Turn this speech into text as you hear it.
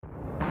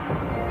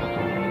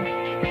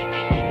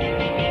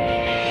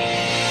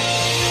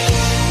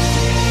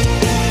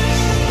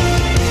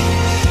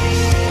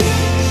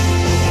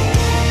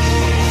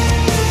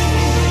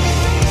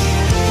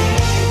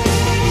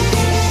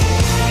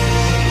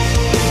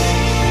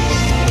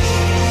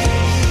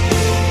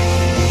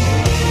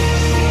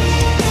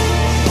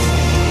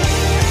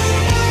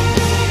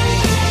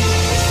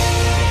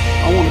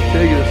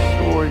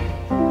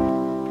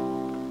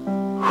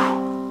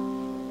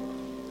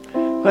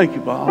Thank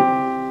you, Bob. I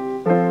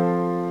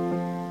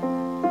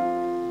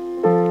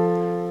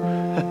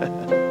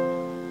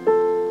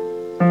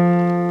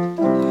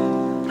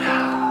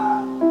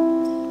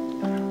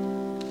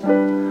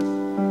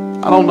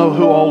don't know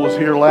who all was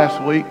here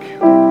last week,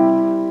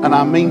 and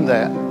I mean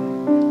that.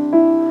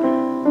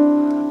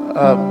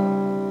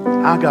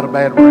 I got a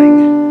bad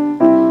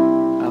ring,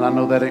 and I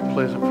know that ain't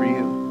pleasant for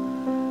you.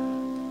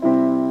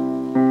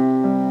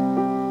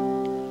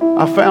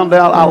 I found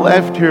out I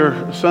left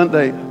here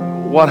Sunday.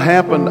 What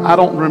happened, I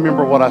don't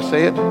remember what I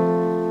said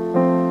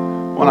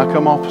when I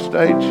come off the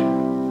stage.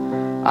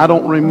 I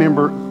don't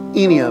remember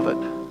any of it.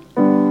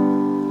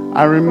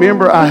 I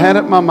remember I had it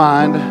in my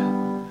mind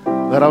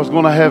that I was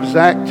going to have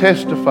Zach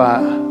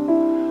testify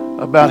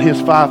about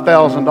his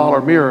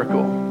 $5,000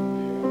 miracle.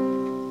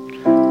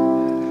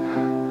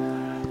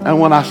 And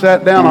when I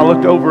sat down, I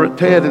looked over at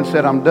Ted and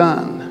said, I'm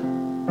done.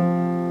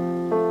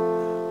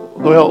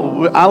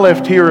 Well, I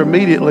left here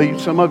immediately.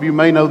 Some of you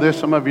may know this,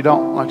 some of you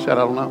don't. Like I said,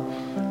 I don't know.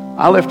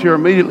 I left here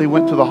immediately,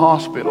 went to the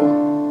hospital,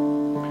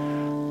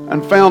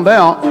 and found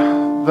out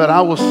that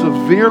I was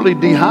severely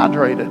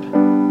dehydrated.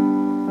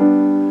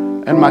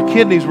 And my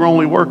kidneys were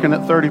only working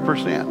at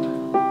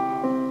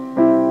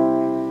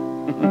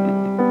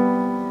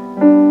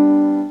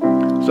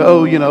 30%.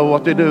 So, you know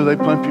what they do, they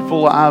pump you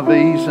full of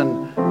IVs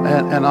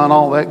and on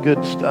all that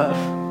good stuff.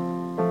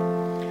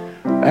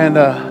 And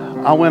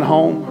I went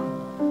home,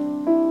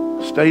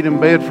 stayed in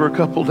bed for a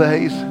couple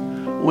days.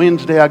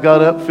 Wednesday I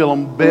got up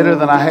feeling better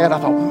than I had. I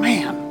thought,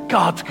 man,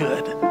 God's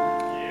good.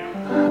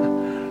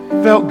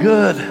 Felt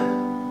good.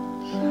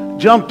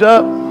 Jumped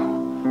up,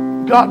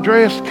 got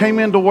dressed, came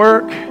into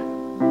work.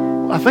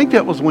 I think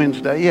that was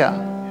Wednesday, yeah.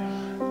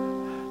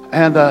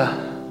 And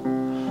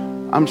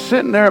I'm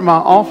sitting there at my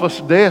office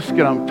desk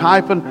and I'm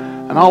typing,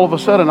 and all of a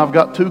sudden I've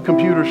got 2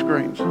 computer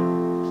screens.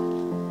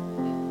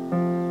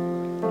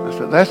 I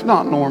said, that's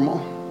not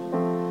normal.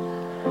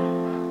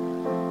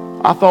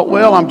 I thought,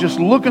 well, I'm just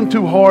looking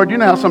too hard. You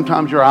know how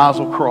sometimes your eyes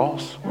will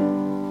cross.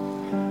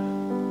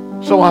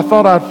 So I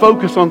thought I'd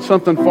focus on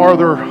something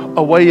farther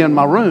away in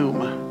my room.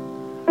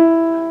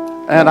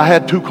 And I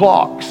had 2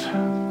 clocks.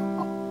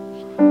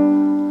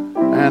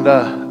 And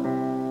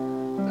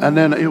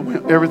then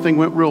everything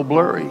went real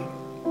blurry.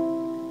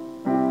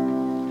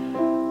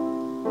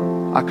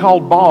 I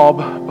called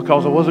Bob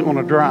because I wasn't going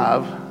to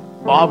drive.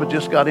 Bob had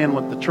just got in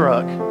with the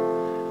truck.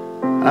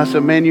 And I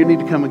said, man, you need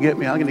to come and get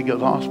me. I'm going to go to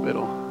the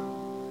hospital.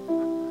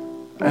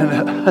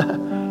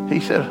 And he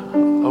said,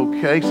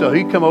 okay. So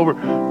he come over,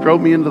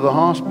 drove me into the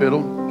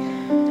hospital.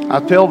 I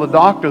tell the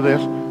doctor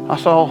this. I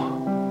saw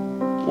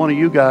one of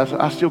you guys.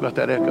 I still got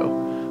that echo.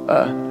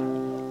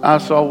 I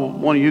saw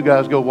one of you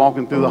guys go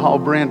walking through the hall,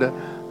 Brenda,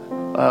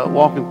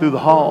 walking through the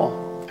hall.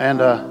 And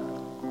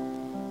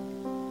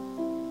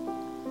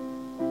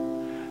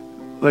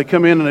they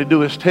come in and they do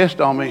this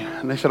test on me.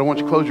 And they said, I want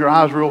you to close your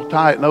eyes real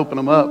tight and open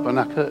them up. And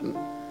I couldn't.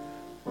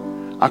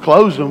 I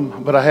closed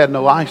them, but I had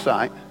no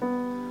eyesight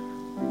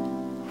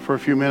for a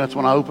few minutes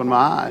when I opened my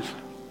eyes.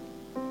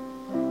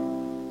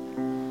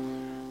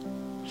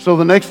 So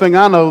the next thing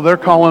I know, they're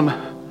calling.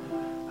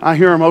 I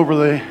hear them over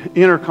the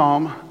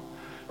intercom.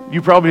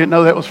 You probably didn't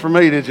know that was for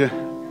me, did you?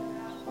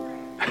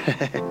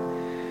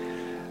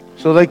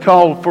 So they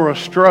called for a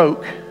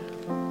stroke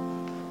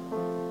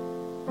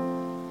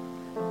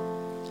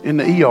in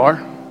the ER.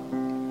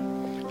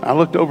 I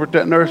looked over at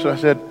that nurse and I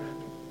said,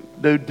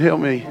 dude, tell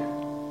me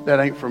that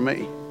ain't for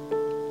me.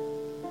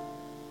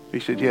 He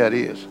said, yeah, it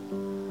is.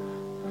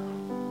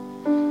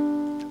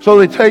 So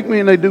they take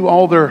me and they do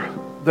all their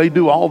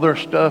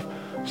stuff.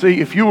 See,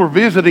 if you were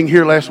visiting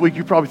here last week,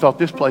 you probably thought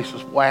this place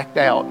was whacked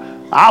out.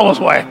 I was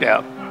whacked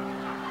out.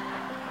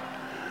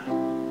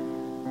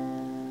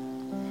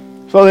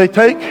 So they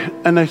take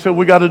and they said,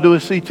 we got to do a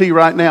CT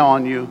right now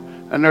on you.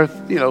 And they're,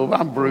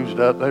 I'm bruised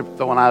up. They're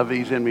throwing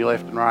IVs in me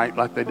left and right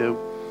like they do.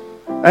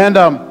 And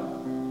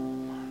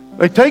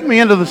they take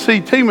me into the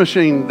CT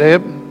machine,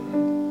 Deb.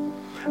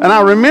 And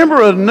I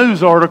remember a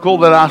news article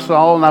that I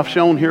saw, and I've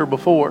shown here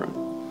before.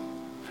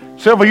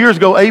 Several years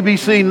ago,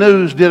 ABC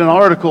News did an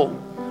article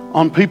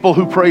on people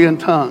who pray in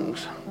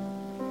tongues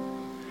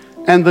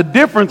and the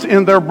difference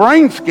in their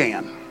brain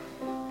scan.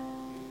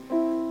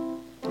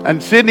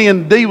 And Sydney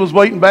and Dee was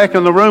waiting back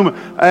in the room,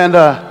 and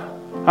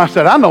I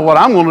said, I know what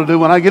I'm going to do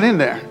when I get in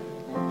there.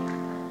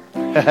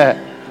 I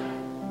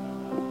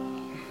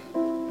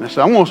said,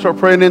 I'm going to start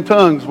praying in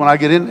tongues when I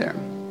get in there.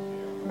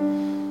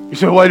 You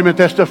said, wait a minute,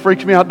 that stuff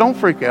freaks me out. Don't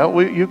freak out.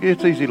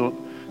 It's easy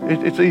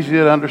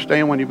to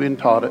understand when you've been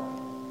taught it.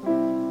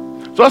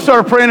 So I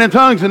started praying in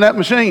tongues in that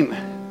machine.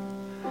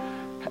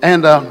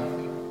 And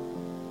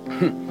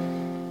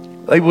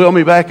they wheeled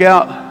me back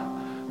out.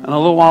 And a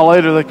little while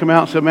later, they come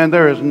out and said, man,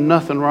 there is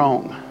nothing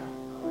wrong.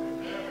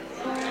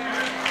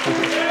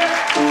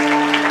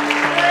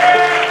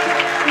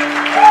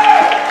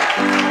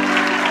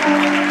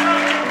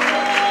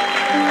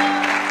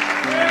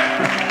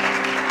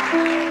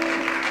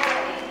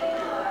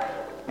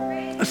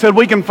 I said,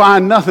 we can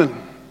find nothing.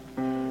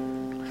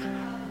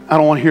 I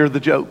don't want to hear the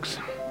jokes.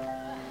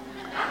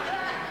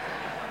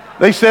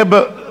 They said,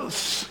 but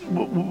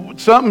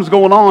something's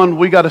going on.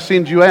 We got to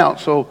send you out.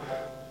 So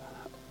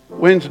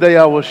Wednesday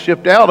I was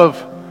shipped out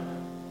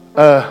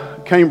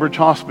of Cambridge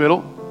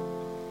Hospital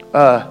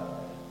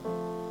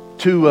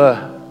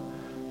to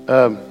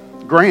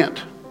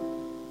Grant.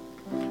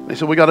 They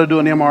said, we got to do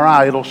an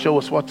MRI. It'll show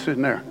us what's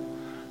in there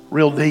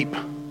real deep.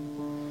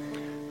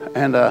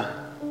 And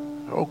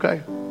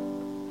okay.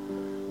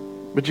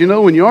 But you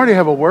know, when you already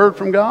have a word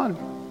from God,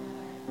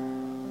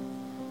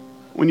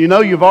 when you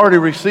know you've already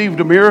received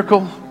a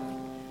miracle,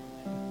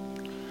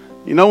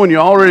 you know when you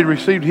already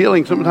received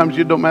healing, sometimes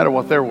it don't matter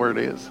what their word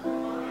is.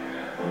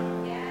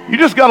 You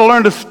just got to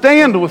learn to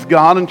stand with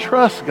God and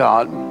trust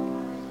God.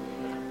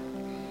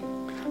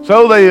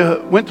 So they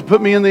went to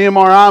put me in the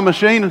MRI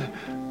machine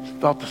and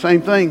thought the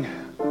same thing.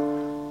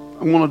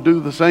 I'm going to do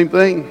the same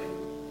thing.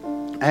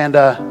 And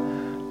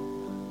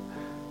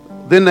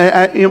then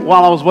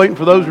while I was waiting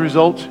for those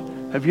results,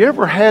 have you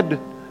ever had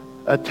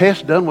a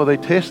test done where they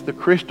test the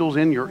crystals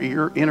in your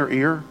inner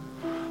ear?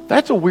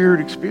 That's a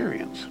weird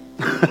experience.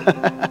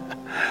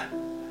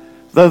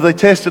 Though they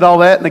tested all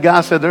that, and the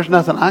guy said, there's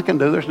nothing I can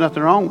do. There's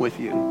nothing wrong with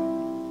you.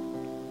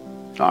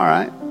 All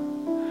right.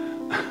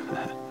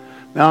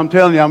 Now I'm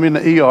telling you, I'm in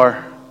the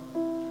ER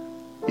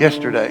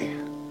yesterday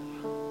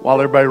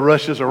while everybody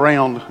rushes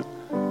around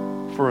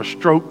for a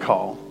stroke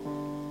call.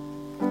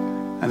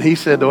 And he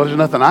said, well, there's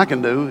nothing I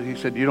can do. He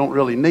said, you don't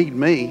really need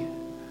me.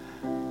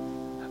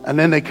 And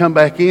then they come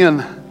back in,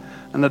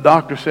 and the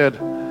doctor said,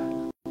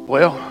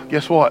 well,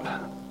 guess what?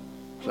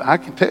 So I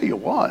can tell you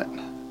what.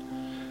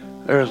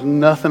 There's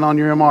nothing on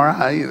your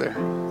MRI either.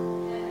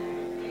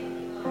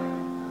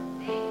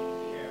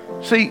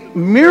 See,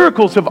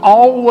 miracles have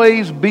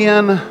always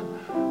been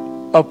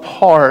a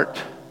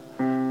part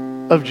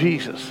of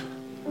Jesus.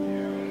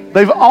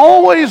 They've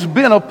always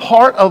been a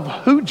part of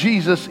who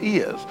Jesus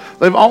is.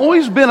 They've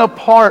always been a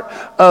part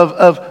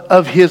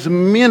of his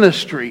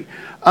ministry.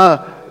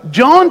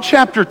 John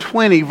chapter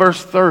 20,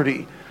 verse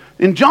 30.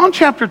 In John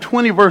chapter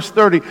 20, verse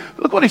 30,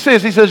 look what he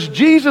says. He says,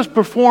 Jesus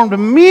performed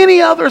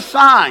many other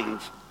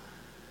signs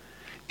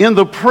in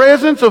the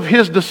presence of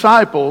his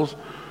disciples,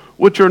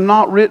 which are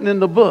not written in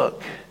the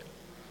book.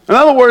 In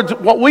other words,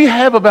 what we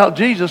have about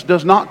Jesus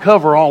does not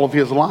cover all of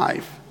his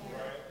life.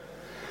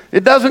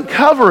 It doesn't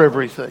cover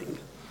everything.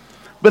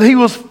 But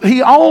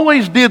he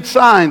always did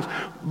signs.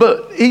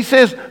 But he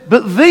says,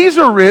 but these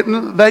are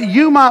written that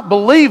you might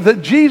believe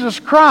that Jesus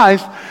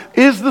Christ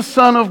is the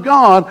Son of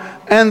God,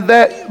 and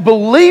that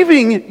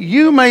believing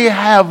you may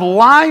have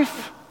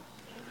life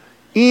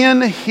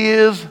in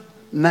his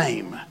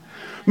name.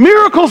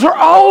 Miracles are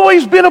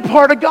always been a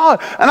part of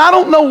God. And I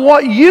don't know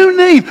what you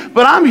need,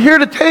 but I'm here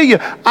to tell you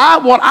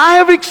what I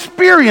have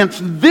experienced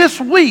this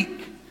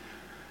week.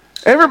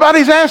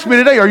 Everybody's asked me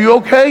today, are you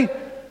okay?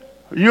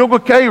 Are you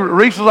okay?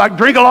 Reese is like,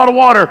 drink a lot of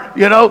water,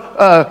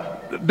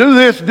 do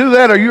this, do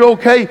that, are you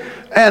okay?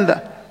 And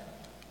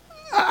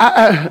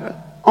I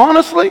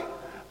honestly,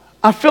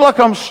 I feel like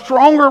I'm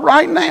stronger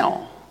right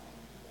now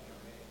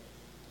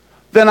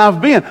than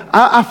I've been.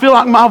 I feel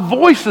like my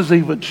voice is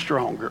even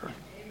stronger.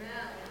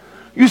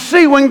 You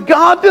see, when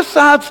God does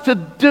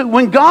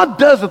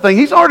a thing,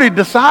 he's already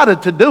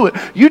decided to do it.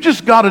 You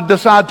just got to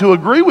decide to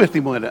agree with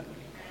him with it.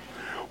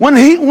 When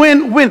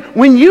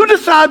you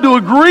decide to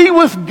agree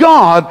with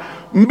God,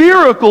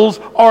 miracles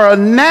are a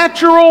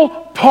natural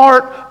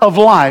part of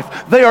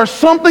life. They are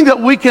something that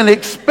we can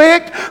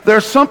expect.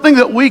 They're something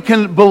that we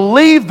can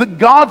believe that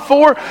God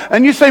for.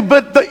 And you say,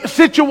 but the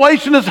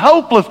situation is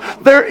hopeless.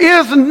 There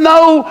is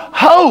no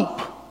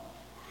hope.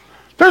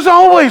 There's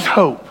always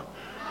hope.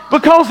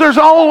 Because there's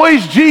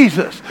always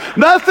Jesus.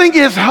 Nothing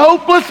is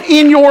hopeless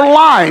in your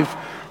life.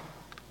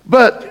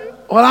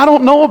 But, well, I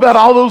don't know about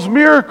all those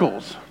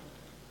miracles.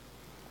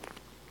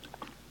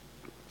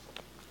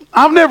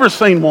 I've never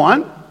seen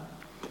one.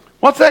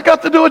 What's that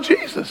got to do with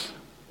Jesus?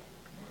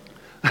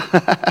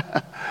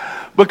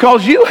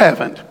 Because you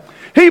haven't.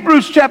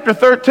 Hebrews chapter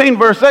 13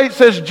 verse 8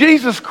 says,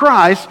 Jesus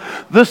Christ,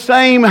 the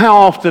same how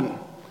often?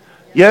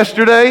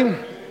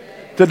 Yesterday,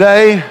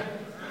 today,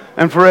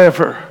 and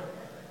forever.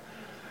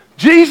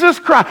 Jesus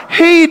Christ,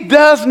 he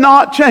does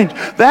not change.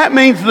 That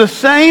means the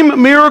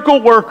same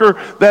miracle worker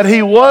that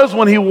he was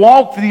when he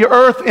walked the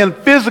earth in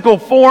physical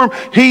form,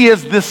 he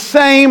is the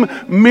same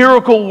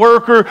miracle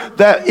worker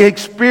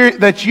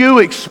that you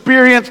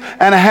experience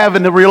and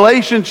have a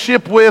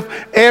relationship with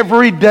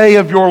every day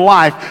of your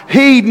life.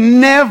 He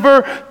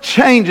never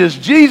changes.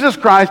 Jesus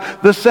Christ,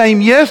 the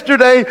same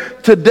yesterday,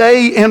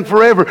 today, and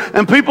forever.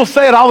 And people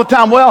say it all the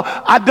time, well,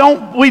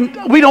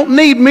 we don't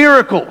need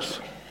miracles.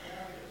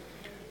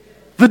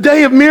 The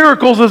day of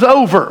miracles is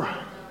over.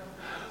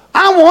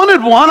 I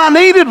wanted one. I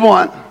needed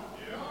one.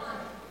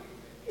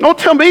 Don't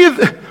tell me,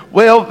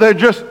 well,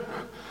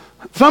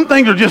 some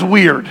things are just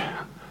weird.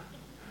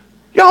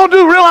 Y'all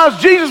do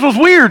realize Jesus was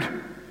weird.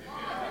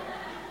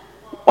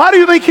 Why do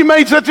you think he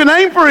made such a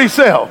name for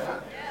himself?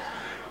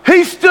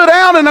 He stood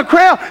out in the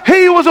crowd.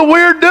 He was a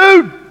weird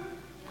dude.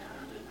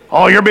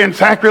 Oh, you're being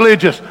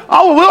sacrilegious.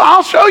 Oh, well,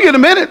 I'll show you in a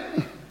minute.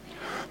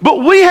 But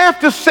we have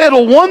to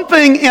settle one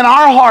thing in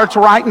our hearts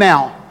right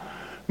now.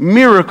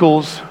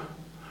 Miracles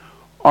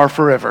are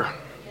forever.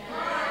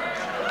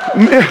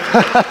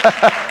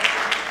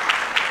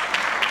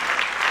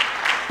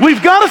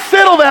 We've got to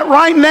settle that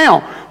right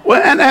now.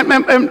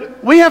 And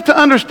we have to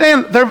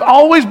understand they've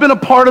always been a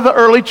part of the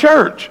early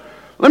church.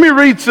 Let me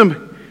read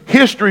some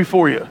history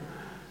for you.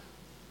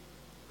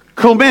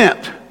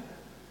 Clement,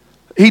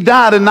 he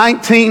died in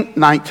 19,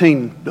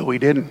 no he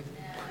didn't.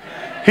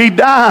 He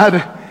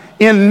died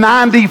in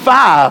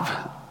 95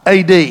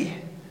 AD.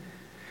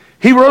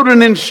 He wrote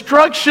an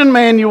instruction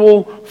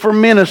manual for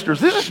ministers.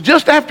 This is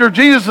just after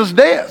Jesus'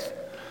 death.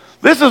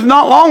 This is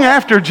not long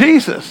after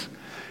Jesus.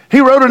 He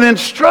wrote an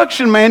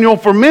instruction manual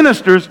for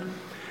ministers.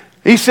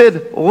 He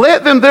said,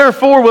 let them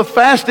therefore with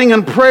fasting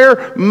and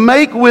prayer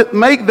make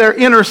their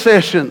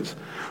intercessions,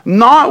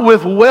 not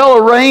with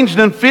well-arranged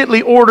and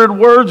fitly ordered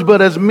words,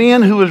 but as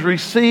men who has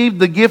received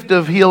the gift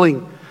of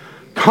healing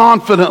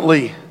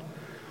confidently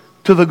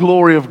to the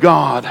glory of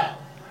God.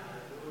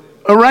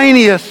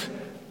 Irenaeus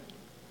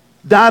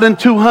died in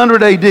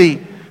 200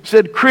 AD,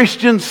 said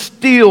Christians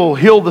still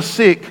heal the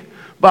sick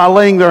by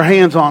laying their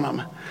hands on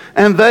them,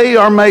 and they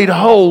are made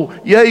whole.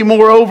 Yea,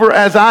 moreover,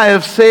 as I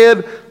have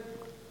said,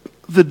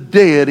 the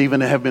dead even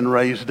have been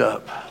raised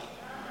up.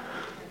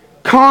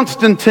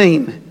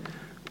 Constantine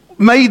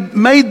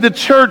made the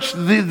church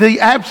the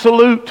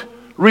absolute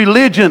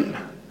religion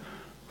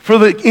for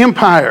the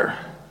empire.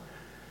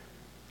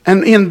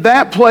 And in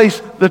that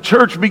place, the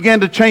church began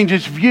to change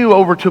its view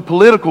over to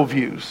political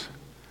views.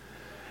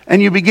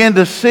 And you begin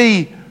to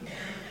see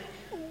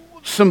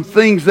some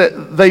things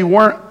that they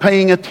weren't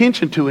paying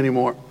attention to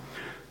anymore.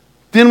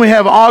 Then we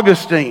have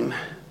Augustine.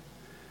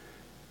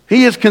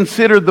 He is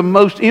considered the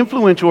most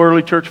influential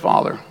early church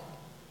father.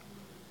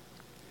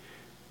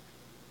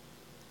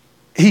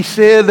 He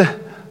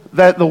said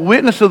that the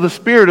witness of the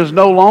Spirit is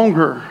no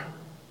longer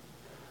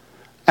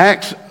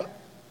acts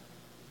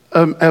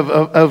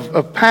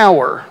of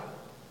power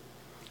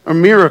or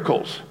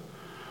miracles,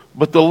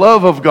 but the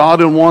love of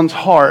God in one's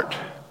heart,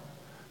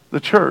 the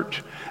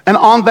church. And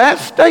on that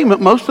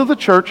statement, most of the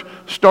church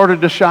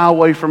started to shy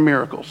away from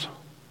miracles.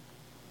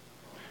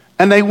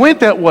 And they went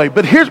that way.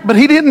 But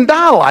he didn't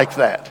die like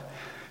that.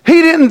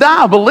 He didn't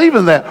die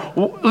believing that.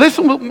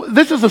 Listen,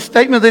 this is a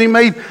statement that he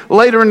made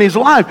later in his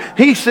life.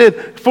 He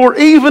said, for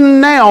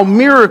even now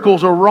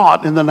miracles are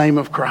wrought in the name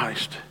of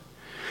Christ.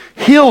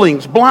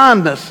 Healings,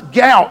 blindness,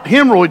 gout,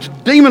 hemorrhoids,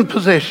 demon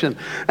possession,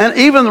 and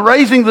even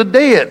raising the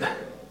dead.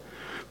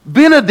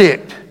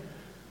 Benedict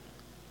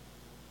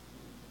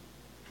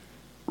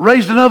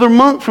raised another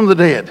monk from the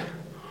dead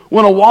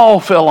when a wall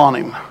fell on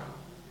him.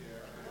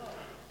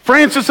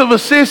 Francis of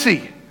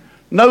Assisi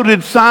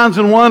noted signs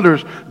and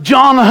wonders.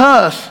 John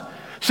Huss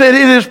said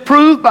it is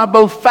proved by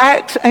both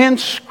facts and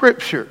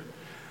scripture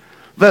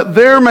that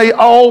there may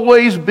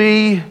always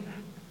be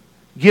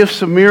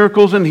gifts of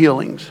miracles and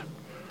healings.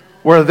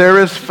 Where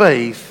there is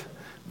faith,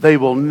 they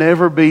will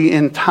never be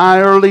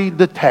entirely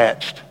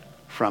detached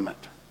from it.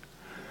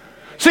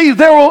 See,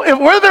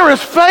 where there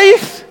is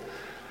faith,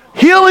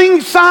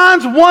 healing,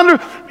 signs, wonder,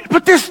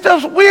 but this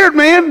stuff's weird,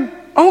 man.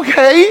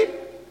 Okay.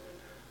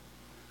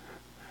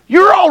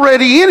 You're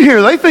already in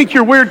here. They think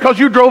you're weird because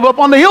you drove up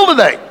on the hill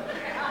today.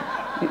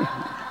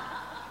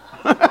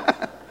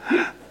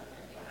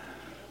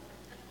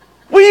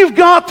 We've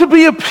got to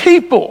be a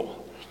people.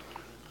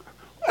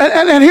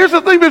 And here's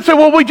the thing, people say,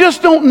 well, we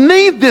just don't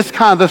need this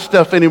kind of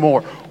stuff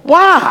anymore.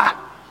 Why?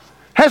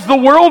 Has the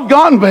world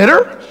gotten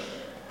better?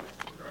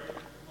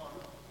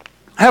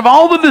 Have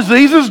all the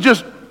diseases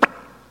just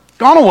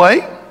gone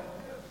away?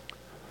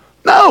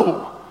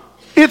 No.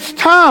 It's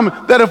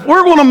time that if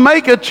we're going to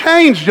make a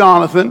change,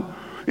 Jonathan,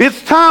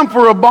 it's time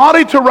for a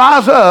body to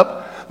rise up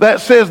that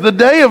says the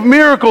day of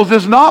miracles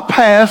is not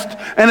past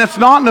and it's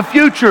not in the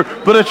future,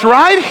 but it's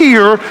right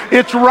here,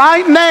 it's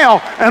right now.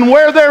 And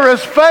where there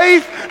is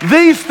faith,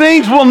 these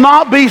things will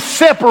not be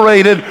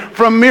separated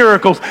from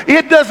miracles.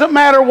 It doesn't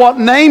matter what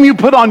name you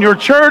put on your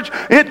church.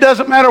 It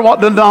doesn't matter what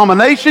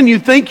denomination you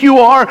think you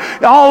are.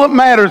 All that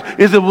matters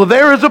is that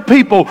there is a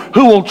people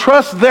who will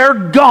trust their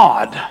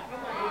God.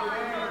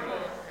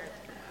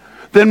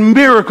 Then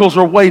miracles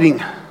are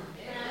waiting.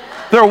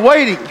 They're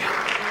waiting.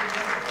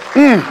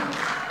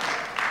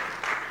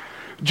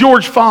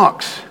 George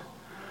Fox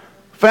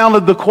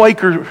founded the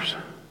Quakers.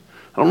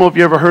 I don't know if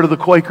you ever heard of the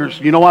Quakers.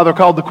 You know why they're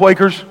called the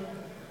Quakers?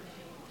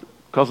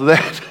 Because of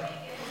that.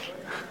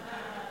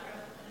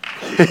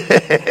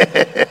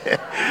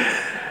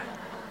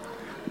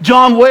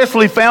 John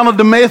Wesley founded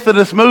the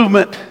Methodist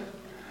movement,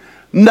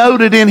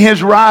 noted in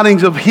his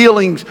writings of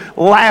healings,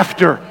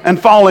 laughter, and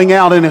falling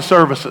out in his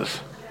services.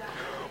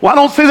 Well, I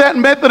don't see that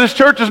in Methodist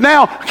churches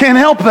now. Can't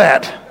help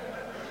that.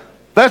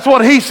 That's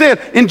what he said.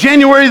 In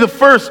January the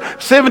 1st,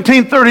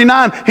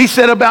 1739, he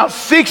said, about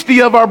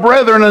 60 of our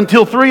brethren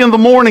until 3 in the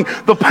morning,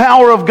 the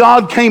power of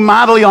God came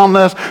mightily on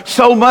us,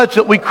 so much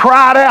that we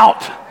cried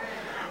out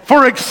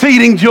for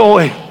exceeding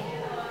joy.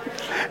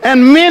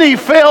 And many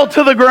fell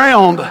to the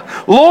ground.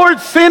 Lord,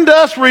 send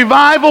us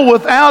revival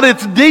without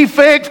its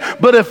defects,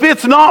 but if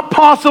it's not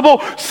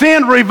possible,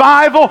 send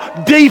revival,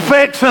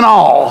 defects and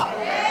all.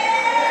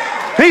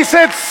 He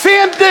said,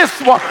 send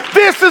this one.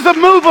 This is a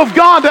move of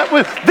God.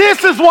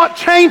 This is what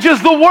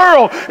changes the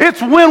world. It's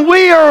when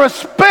we are a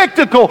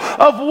spectacle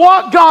of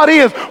what God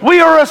is. We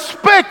are a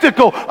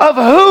spectacle of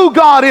who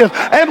God is.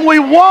 And we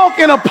walk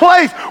in a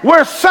place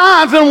where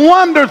signs and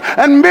wonders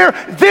and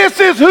miracles.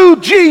 This is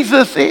who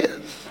Jesus is.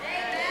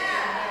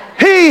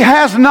 He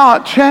has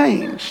not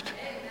changed.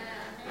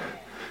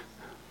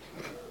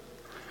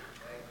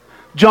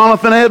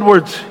 Jonathan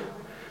Edwards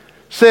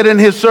said in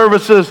his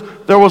services,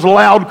 there was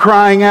loud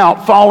crying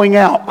out, falling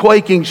out,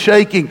 quaking,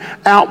 shaking,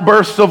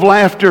 outbursts of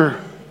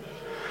laughter.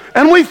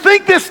 And we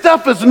think this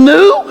stuff is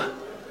new.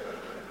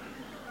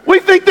 We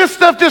think this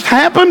stuff just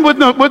happened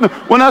when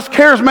us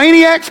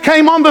charismaniacs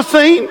came on the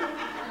scene.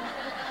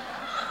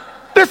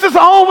 This has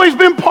always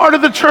been part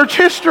of the church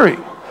history.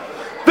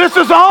 This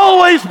has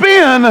always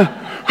been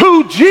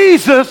who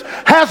Jesus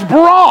has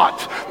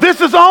brought. This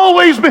has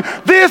always been,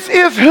 this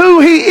is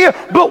who he is.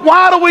 But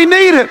why do we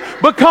need it?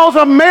 Because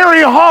a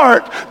merry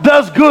heart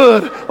does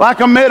good like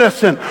a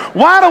medicine.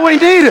 Why do we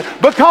need it?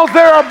 Because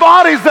there are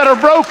bodies that are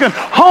broken,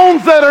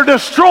 homes that are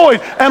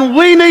destroyed, and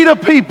we need a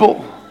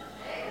people.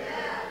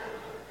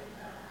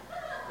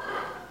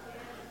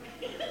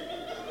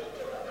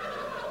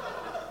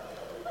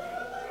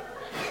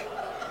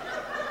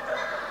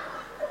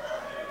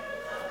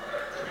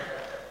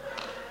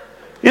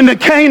 In the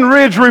Cane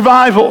Ridge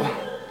Revival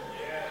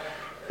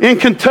in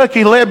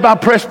Kentucky, led by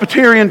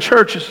Presbyterian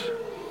churches,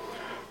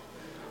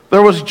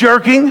 there was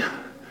jerking,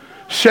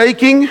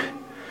 shaking,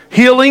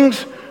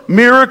 healings,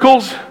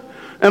 miracles,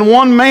 and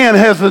one man,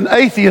 as an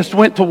atheist,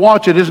 went to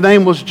watch it. His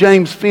name was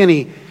James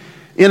Finney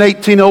in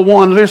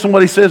 1801. Listen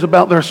what he says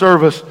about their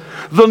service.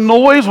 The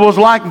noise was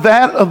like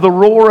that of the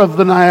roar of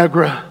the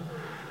Niagara.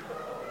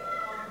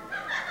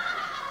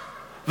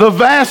 The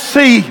vast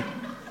sea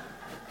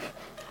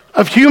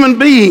of human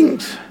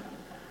beings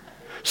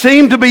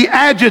seemed to be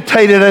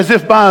agitated as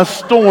if by a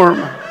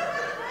storm.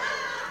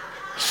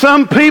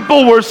 Some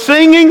people were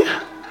singing,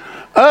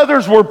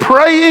 others were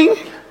praying,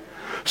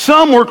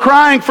 some were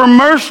crying for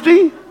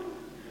mercy,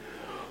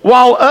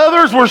 while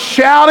others were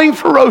shouting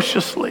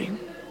ferociously.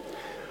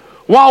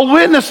 While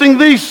witnessing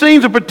these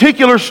scenes, a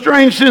particular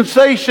strange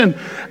sensation,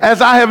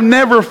 as I have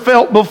never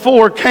felt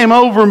before, came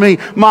over me.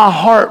 My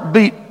heart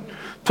beat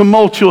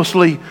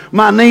tumultuously,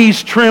 my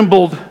knees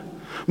trembled,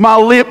 my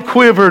lip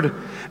quivered,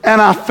 and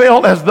I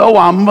felt as though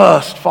I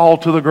must fall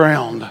to the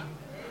ground.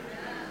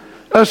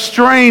 A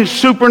strange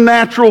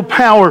supernatural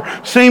power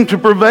seemed to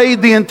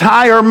pervade the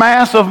entire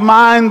mass of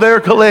mind there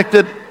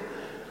collected.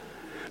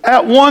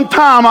 At one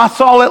time, I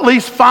saw at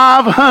least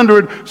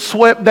 500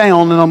 swept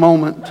down in a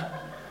moment,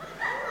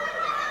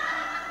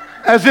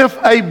 as if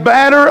a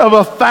batter of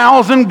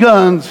 1,000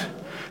 guns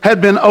had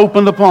been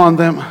opened upon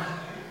them.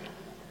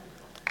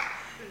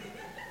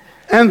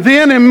 And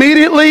then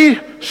immediately,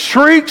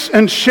 shrieks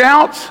and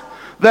shouts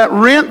that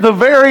rent the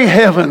very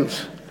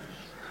heavens.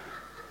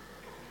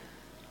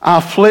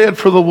 I fled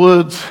for the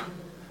woods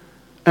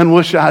and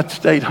wish I'd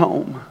stayed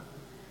home.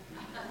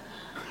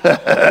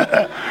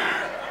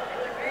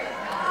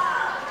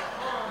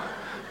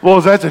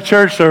 Boys, that's a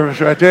church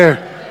service right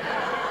there.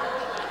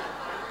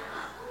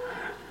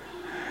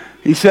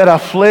 He said, I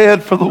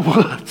fled for the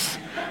woods.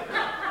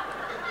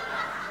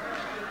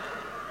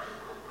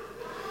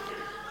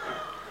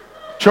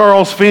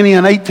 Charles Finney,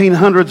 an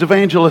 1800s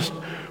evangelist,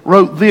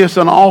 wrote this: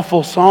 an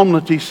awful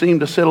solemnity seemed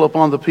to settle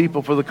upon the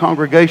people, for the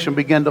congregation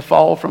began to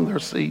fall from their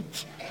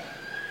seats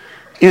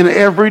in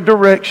every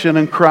direction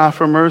and cry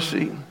for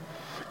mercy.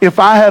 If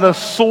I had a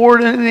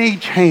sword in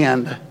each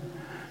hand,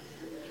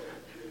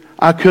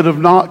 I could have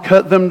not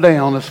cut them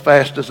down as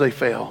fast as they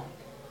fell.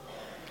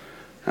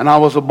 And I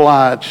was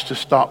obliged to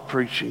stop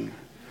preaching.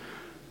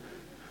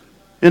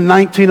 In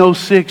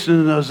 1906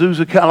 in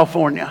Azusa,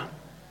 California,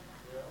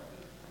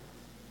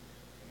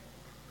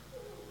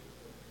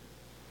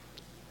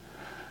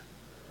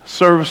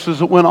 services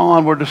that went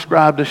on were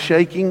described as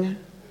shaking,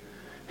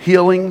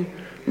 healing,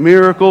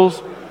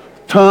 miracles,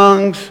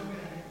 tongues,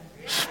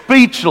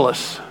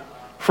 speechless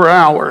for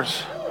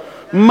hours,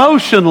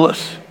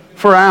 motionless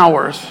for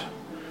hours,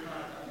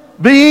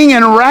 being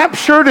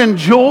enraptured in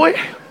joy,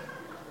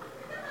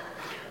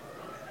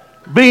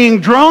 being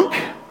drunk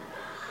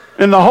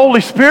in the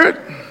Holy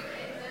Spirit,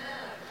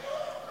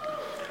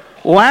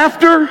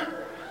 laughter,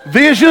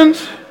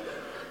 visions,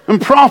 and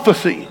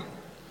prophecy.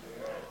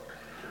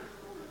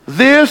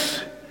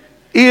 This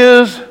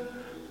is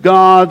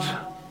God's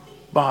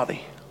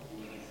body.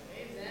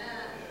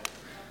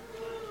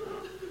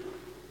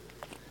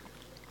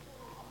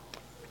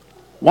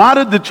 Why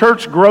did the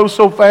church grow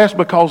so fast?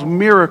 Because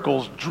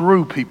miracles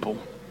drew people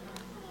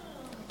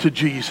to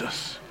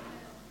Jesus.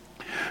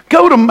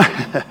 Go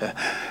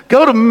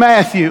to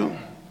Matthew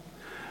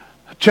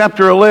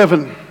chapter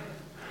 11.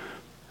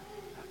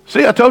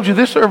 See, I told you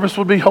this service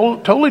would be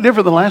totally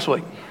different than last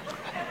week.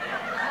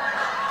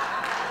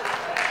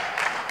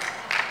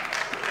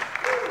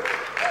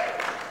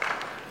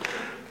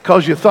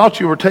 Because you thought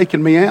you were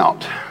taking me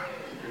out.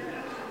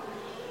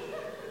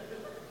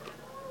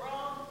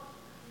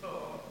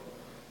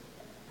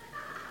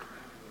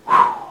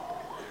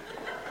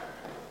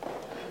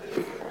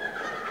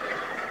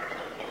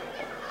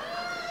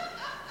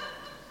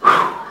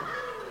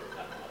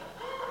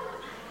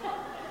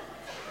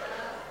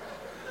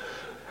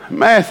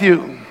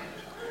 Matthew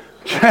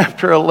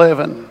chapter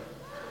 11,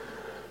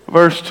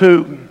 verse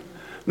 2.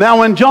 Now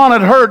when John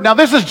had heard, now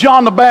this is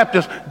John the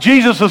Baptist,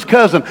 Jesus'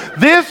 cousin.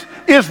 This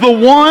is the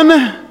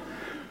one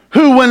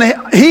who when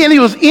he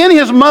was in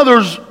his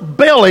mother's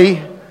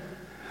belly,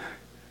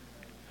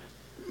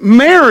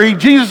 Mary,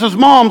 Jesus'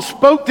 mom,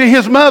 spoke to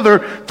his mother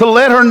to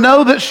let her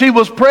know that she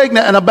was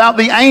pregnant and about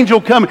the angel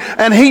coming.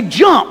 And he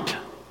jumped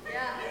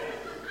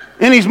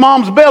in his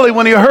mom's belly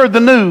when he heard the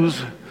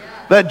news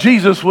that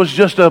Jesus was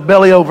just a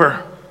belly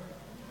over.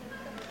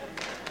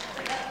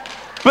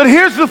 But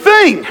here's the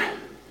thing.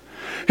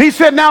 He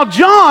said, now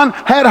John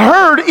had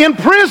heard in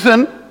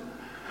prison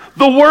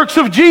the works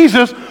of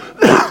Jesus,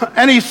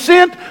 and he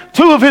sent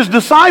two of his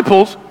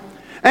disciples,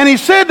 and he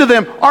said to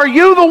them, are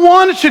you the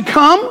one that should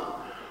come?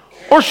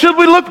 Or should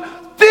we look?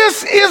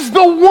 This is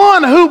the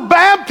one who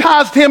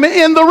baptized him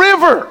in the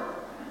river.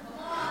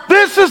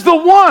 This is the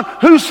one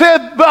who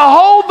said,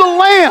 behold the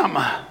Lamb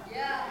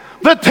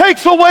that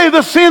takes away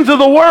the sins of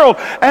the world.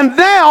 And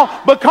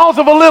now, because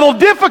of a little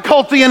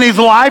difficulty in his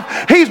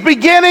life, he's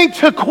beginning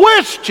to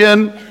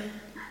question.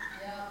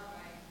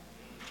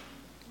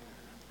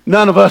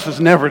 None of us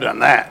has never done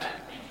that.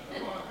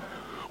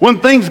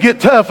 When things get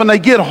tough and they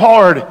get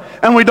hard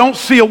and we don't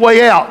see a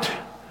way out,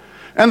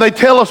 and they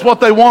tell us what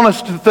they want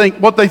us to think,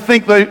 what they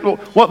think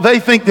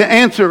the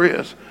answer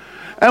is.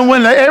 And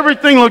when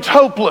everything looks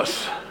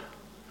hopeless,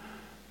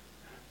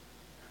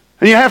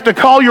 and you have to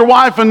call your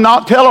wife and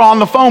not tell her on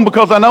the phone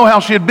because I know how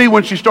she'd be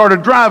when she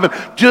started driving,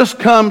 just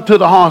come to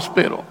the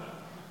hospital.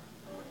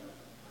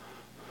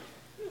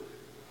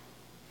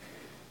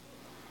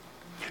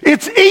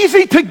 It's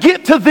easy to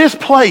get to this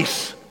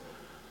place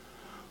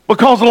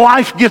because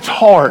life gets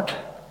hard.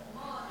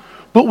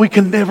 But we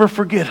can never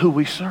forget who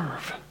we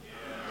serve.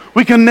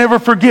 We can never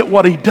forget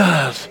what he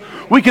does.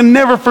 We can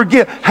never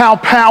forget how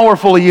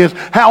powerful he is,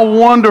 how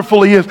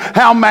wonderful he is,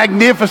 how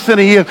magnificent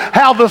he is,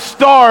 how the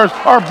stars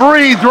are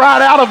breathed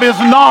right out of his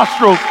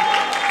nostrils,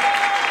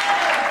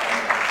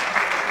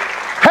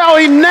 how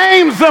he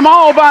names them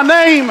all by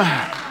name,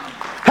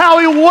 how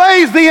he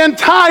weighs the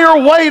entire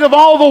weight of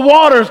all the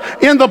waters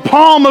in the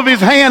palm of his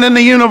hand in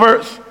the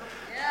universe,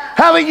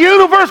 how the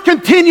universe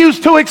continues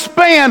to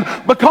expand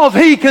because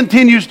he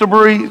continues to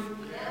breathe.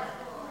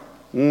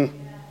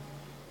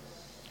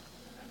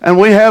 And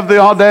we have the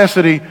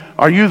audacity,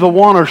 are you the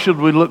one or should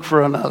we look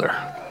for another?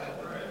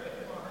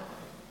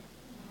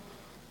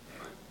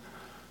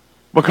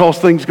 Because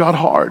things got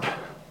hard.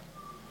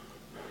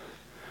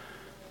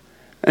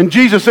 And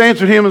Jesus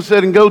answered him and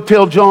said, and go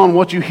tell John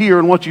what you hear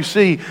and what you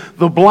see.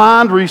 The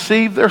blind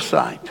receive their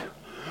sight.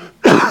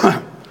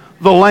 The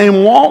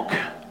lame walk.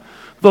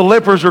 The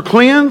lepers are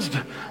cleansed.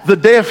 The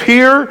deaf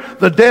hear.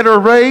 The dead are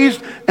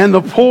raised. And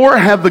the poor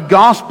have the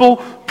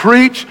gospel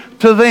preached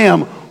to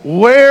them.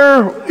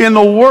 Where in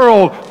the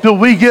world do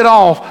we get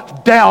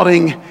off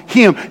doubting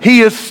him?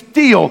 He is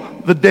still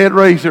the dead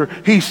raiser.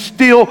 He's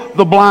still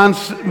the blind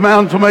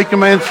man to make a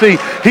man see.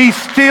 He's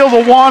still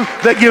the one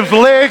that gives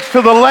legs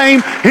to the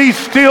lame. He's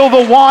still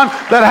the one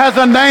that has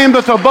a name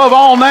that's above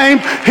all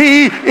names.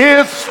 He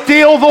is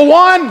still the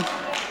one.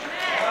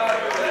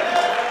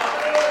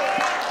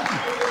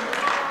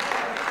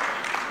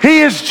 He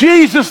is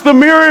Jesus, the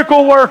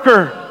miracle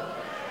worker.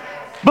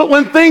 But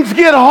when things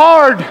get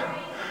hard,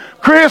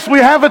 Chris, we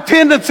have a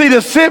tendency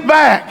to sit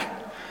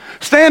back.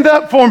 Stand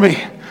up for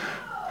me.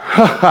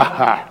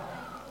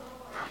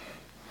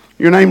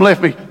 Your name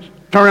left me.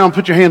 Turn around and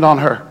put your hand on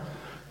her.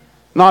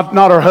 Not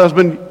her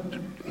husband.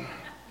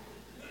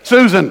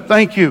 Susan,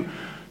 thank you.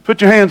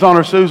 Put your hands on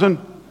her, Susan.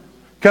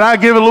 Can I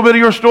give a little bit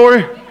of your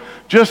story?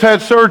 Just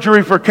had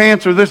surgery for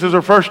cancer. This is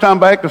her first time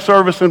back to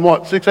service in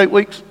what, 6, 8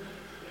 weeks?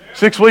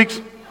 6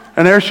 weeks?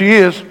 And there she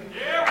is.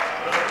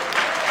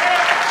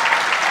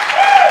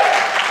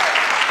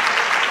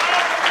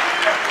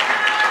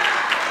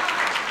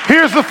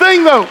 Here's the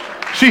thing, though.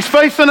 She's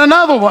facing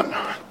another one.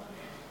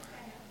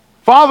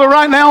 Father,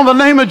 right now, in the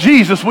name of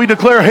Jesus, we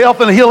declare health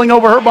and healing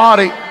over her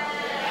body.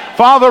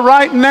 Father,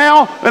 right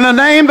now, in the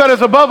name that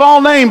is above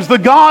all names, the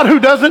God who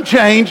doesn't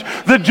change,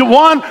 the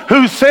one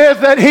who says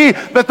that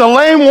the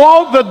lame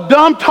walk, the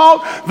dumb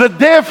talk, the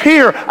deaf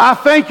hear. I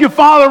thank you,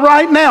 Father,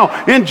 right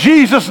now, in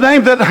Jesus'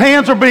 name, that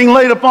hands are being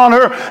laid upon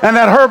her and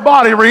that her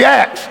body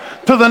reacts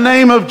to the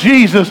name of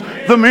Jesus,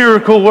 the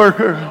miracle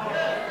worker.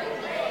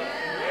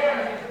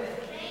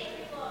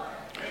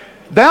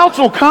 Doubts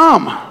will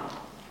come.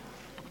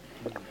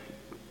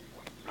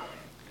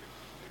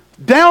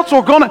 Doubts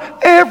are going to,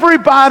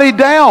 everybody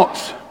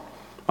doubts.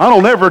 I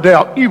don't ever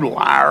doubt, you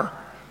liar.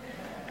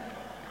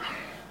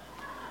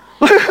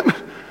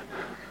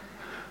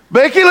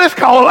 Becky, let's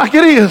call it like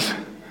it is.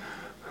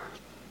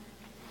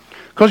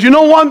 Because you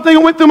know one thing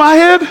that went through my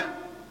head?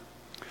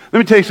 Let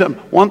me tell you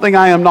something. One thing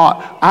I am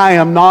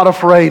not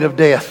afraid of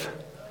death.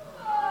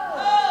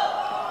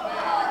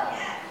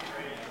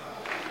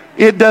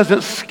 It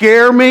doesn't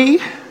scare me.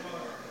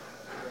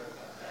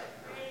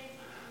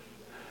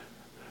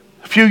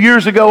 A few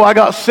years ago, I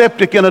got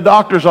septic in a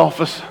doctor's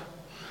office.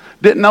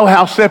 Didn't know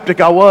how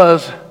septic I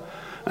was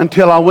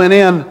until I went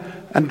in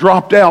and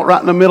dropped out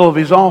right in the middle of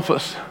his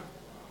office.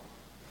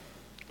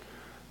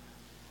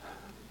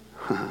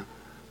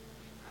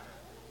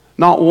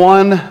 Not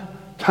one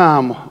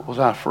time was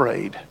I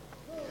afraid.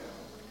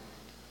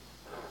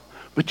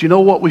 But you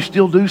know what we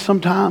still do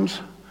sometimes?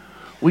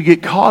 We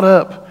get caught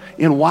up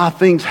in why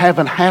things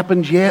haven't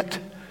happened yet,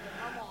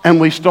 and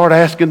we start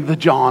asking the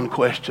John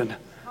question.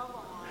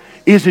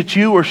 Is it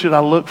you, or should I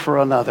look for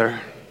another?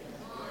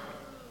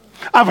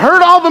 I've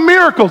heard all the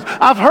miracles.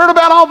 I've heard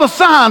about all the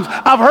signs.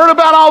 I've heard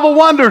about all the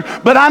wonders.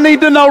 But I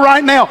need to know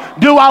right now,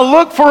 do I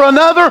look for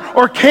another,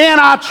 or can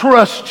I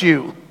trust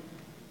you?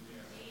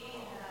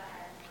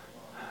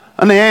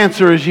 And the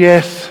answer is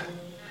yes.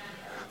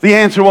 The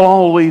answer will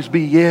always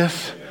be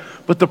yes.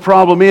 But the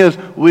problem is,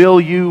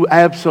 will you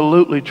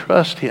absolutely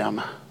trust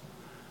him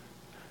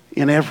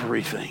in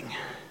everything?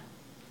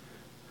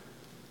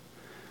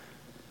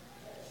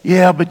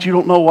 Yeah, but you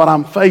don't know what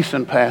I'm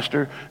facing,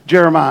 Pastor.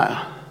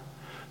 Jeremiah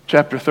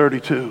chapter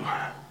 32.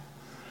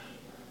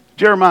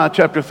 Jeremiah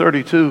chapter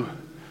 32.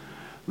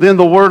 Then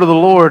the word of the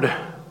Lord,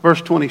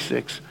 verse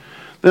 26.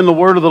 Then the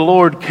word of the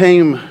Lord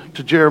came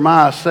to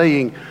Jeremiah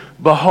saying,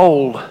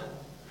 behold,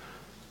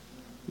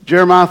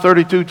 Jeremiah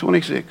 32,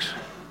 26.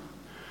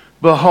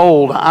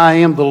 Behold, I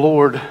am the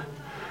Lord,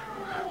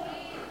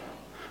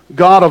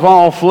 God of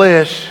all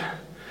flesh.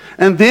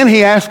 And then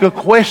he asked a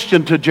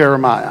question to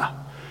Jeremiah.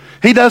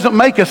 He doesn't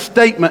make a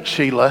statement,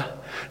 Sheila.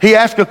 He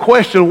asked a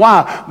question.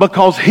 Why?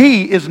 Because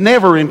he is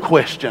never in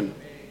question.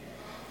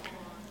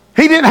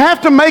 He didn't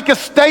have to make a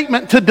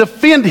statement to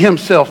defend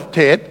himself,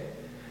 Ted.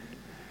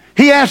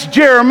 He asked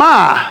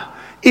Jeremiah,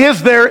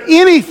 is there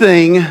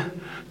anything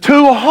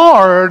too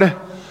hard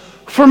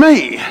for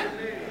me?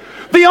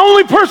 The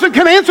only person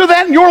can answer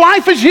that in your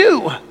life is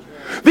you.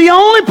 The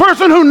only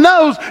person who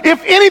knows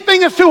if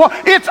anything is too hard.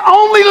 It's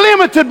only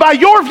limited by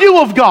your view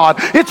of God.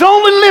 It's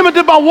only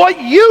limited by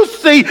what you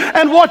see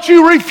and what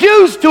you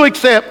refuse to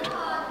accept.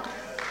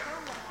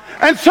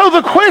 And so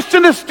the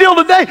question is still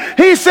today.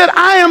 He said,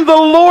 I am the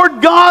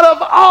Lord God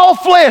of all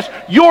flesh.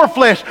 Your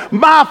flesh,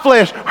 my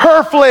flesh,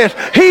 her flesh.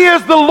 He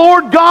is the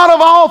Lord God of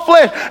all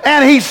flesh.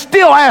 And he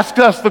still asks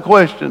us the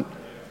question.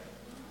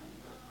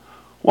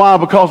 Why?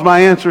 Because my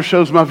answer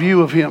shows my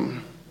view of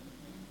him.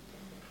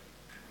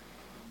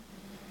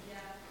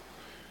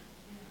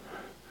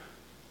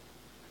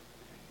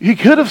 He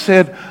could have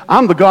said,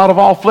 I'm the God of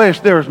all flesh.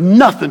 There is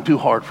nothing too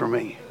hard for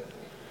me.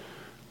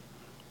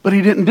 But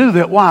he didn't do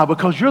that. Why?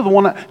 Because you're the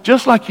one,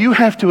 just like you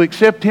have to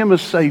accept him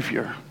as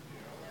Savior,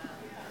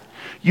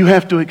 you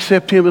have to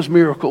accept him as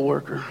miracle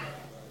worker.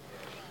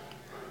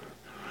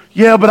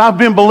 Yeah, but I've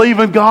been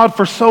believing God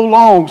for so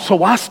long, so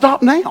why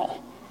stop now?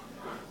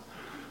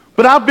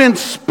 But I've been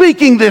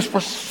speaking this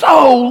for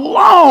so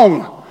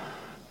long.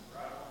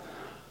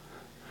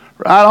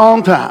 Right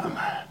on time.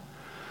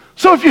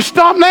 So if you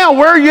stop now,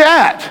 where are you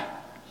at?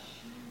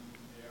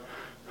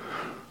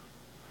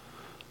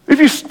 If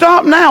you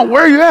stop now,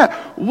 where are you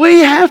at? We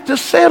have to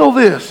settle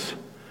this.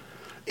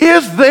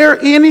 Is there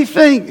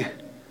anything?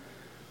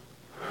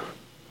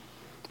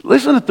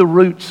 Listen at the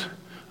roots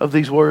of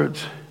these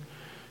words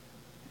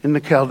in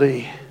the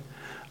Chaldee.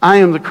 I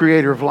am the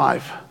creator of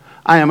life.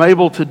 I am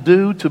able to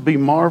do, to be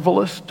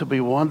marvelous, to be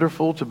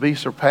wonderful, to be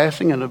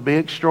surpassing, and to be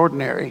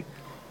extraordinary.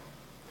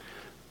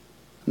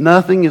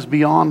 Nothing is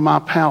beyond my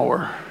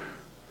power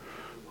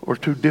or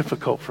too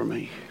difficult for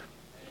me.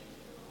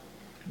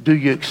 Do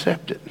you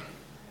accept it?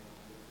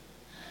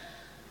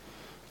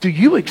 Do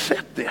you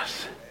accept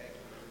this?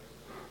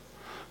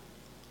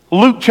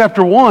 Luke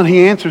chapter 1,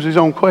 he answers his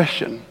own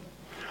question.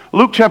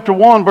 Luke chapter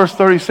 1, verse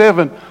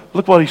 37,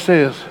 look what he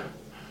says.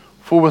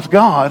 For with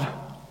God,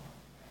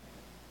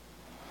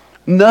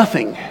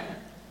 nothing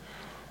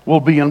will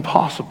be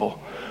impossible.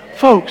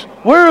 Folks,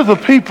 where are the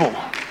people?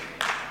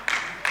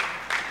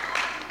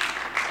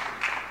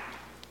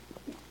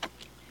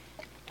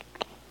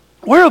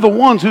 Where are the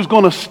ones who's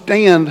going to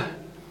stand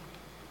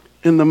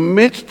in the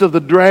midst of the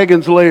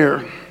dragon's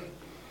lair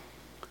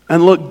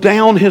and look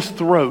down his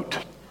throat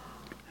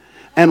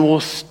and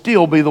will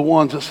still be the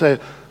ones that say,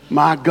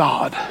 my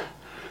God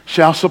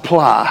shall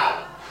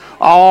supply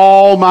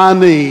all my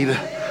need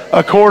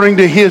according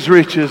to his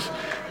riches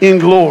in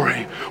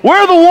glory?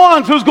 We're the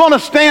ones who's going to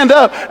stand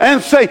up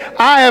and say,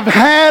 I have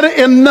had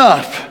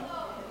enough.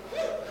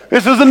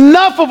 This is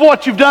enough of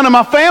what you've done in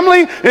my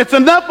family. It's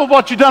enough of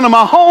what you've done in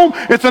my home.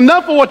 It's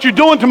enough of what you're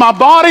doing to my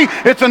body.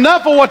 It's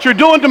enough of what you're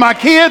doing to my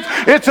kids.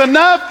 It's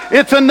enough,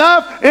 it's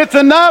enough, it's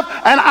enough.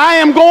 And I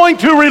am going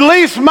to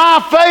release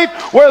my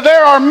faith where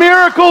there are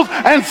miracles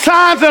and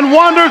signs and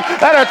wonders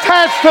that are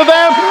attached to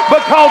them,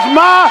 because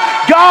my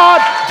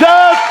God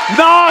does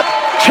not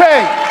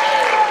change.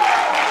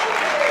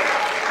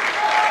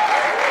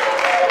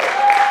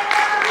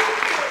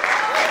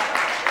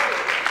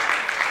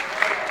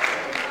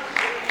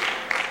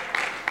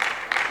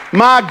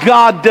 My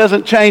God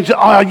doesn't change.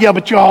 Oh, yeah,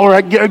 but y'all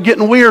are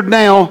getting weird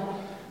now.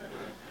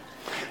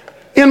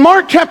 In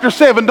Mark chapter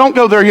 7, don't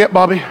go there yet,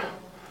 Bobby.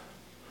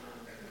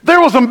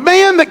 There was a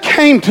man that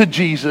came to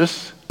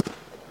Jesus,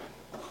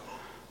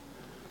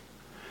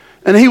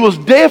 and he was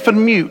deaf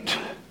and mute.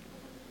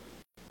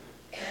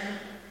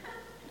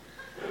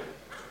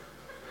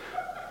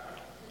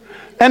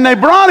 And they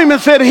brought him and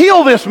said,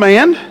 heal this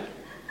man.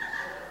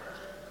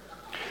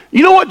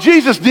 You know what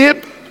Jesus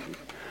did?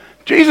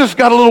 Jesus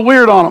got a little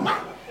weird on them.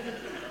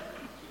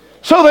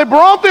 So they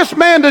brought this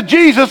man to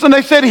Jesus and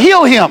they said,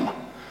 heal him.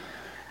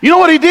 You know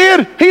what he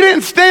did? He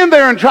didn't stand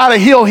there and try to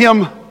heal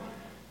him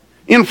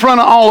in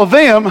front of all of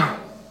them.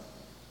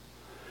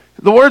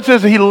 The word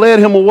says that he led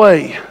him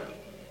away.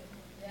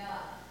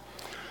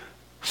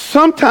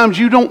 Sometimes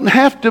you don't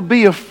have to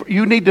be,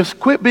 you need to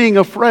quit being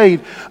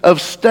afraid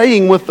of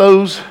staying with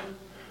those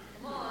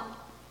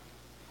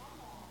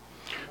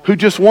who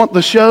just want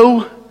the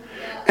show,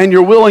 and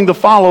you're willing to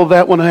follow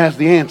that one who has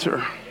the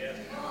answer.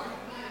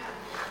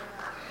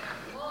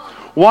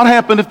 What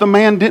happened if the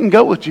man didn't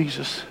go with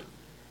Jesus?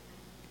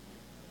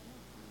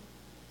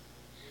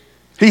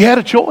 He had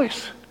a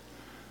choice.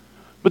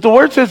 But the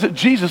word says that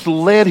Jesus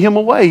led him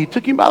away. He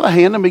took him by the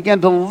hand and began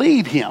to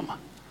lead him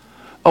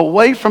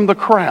away from the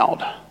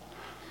crowd.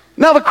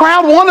 Now the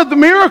crowd wanted the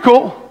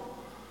miracle.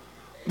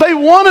 They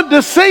wanted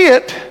to see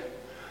it.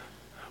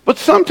 But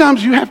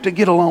sometimes you have to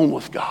get alone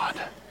with God.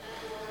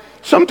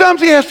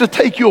 Sometimes he has to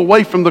take you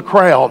away from the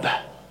crowd.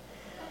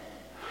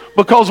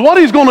 Because what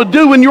he's going to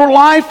do in your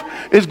life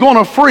is going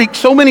to freak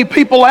so many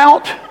people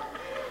out.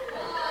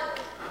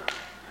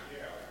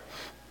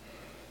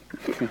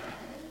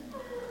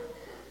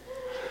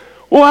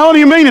 Well, how do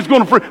you mean it's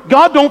going to freak?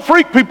 God don't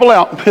freak people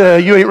out.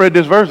 You ain't read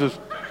these verses.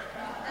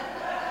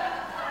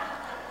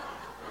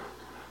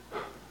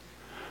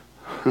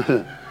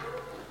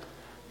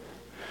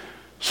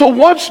 So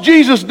what's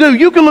Jesus do?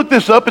 You can look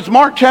this up. It's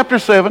Mark chapter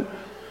 7,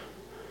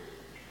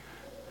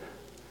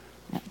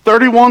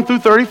 31 through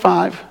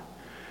 35.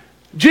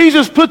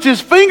 Jesus puts his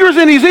fingers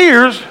in his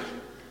ears.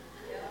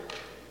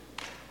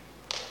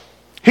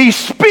 He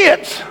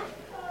spits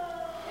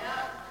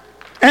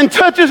and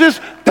touches his.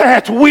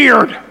 That's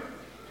weird.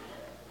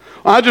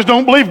 I just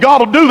don't believe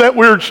God will do that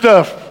weird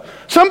stuff.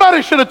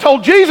 Somebody should have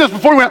told Jesus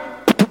before he went.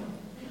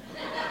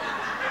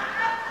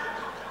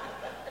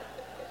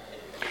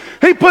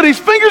 He put his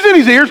fingers in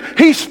his ears,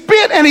 he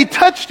spit, and he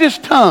touched his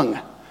tongue.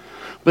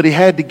 But he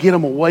had to get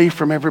him away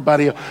from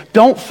everybody else.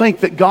 Don't think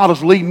that God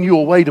is leading you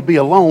away to be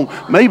alone.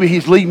 Maybe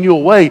he's leading you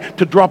away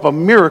to drop a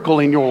miracle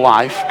in your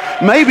life.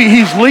 Maybe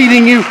he's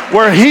leading you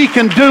where he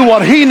can do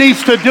what he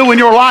needs to do in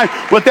your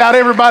life without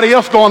everybody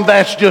else going,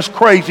 that's just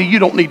crazy. You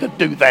don't need to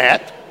do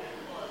that.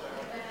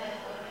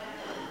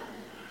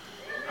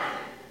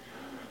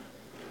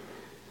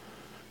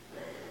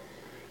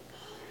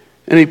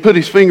 And he put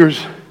his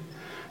fingers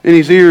in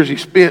his ears, he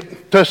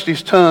spit, touched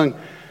his tongue,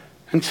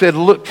 and said,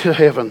 look to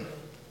heaven.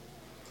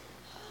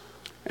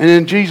 And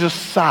then Jesus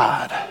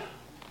sighed.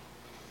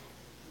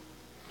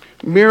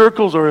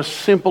 Miracles are as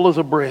simple as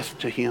a breath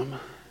to him.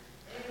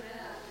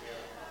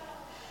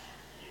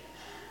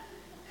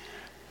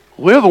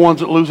 We're the ones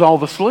that lose all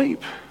the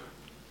sleep.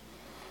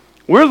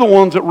 We're the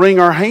ones that wring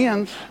our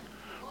hands.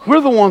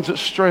 We're the ones that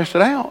stress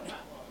it out.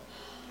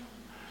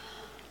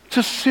 It's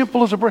as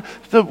simple as a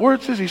breath. The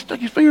word says he stuck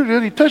his finger in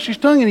it, he touched his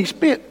tongue, and he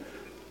spit.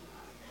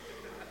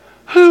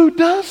 Who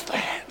does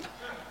that?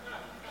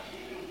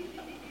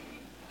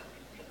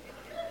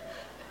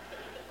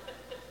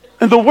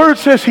 And the word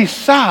says he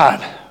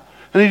sighed.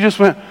 And he just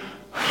went,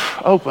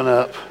 open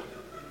up.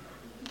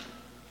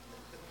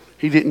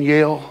 He didn't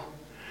yell.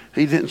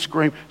 He didn't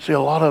scream. See, a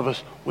lot of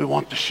us, we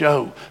want the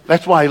show.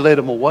 That's why he led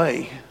them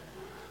away.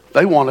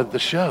 They wanted the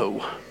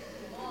show.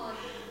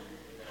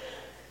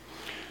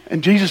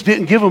 And Jesus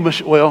didn't give them a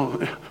show. Well,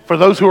 for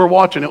those who are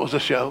watching, it was a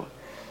show.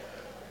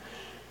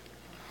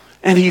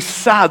 And he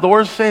sighed. The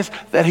word says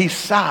that he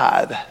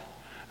sighed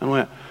and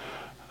went,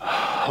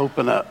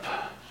 open up.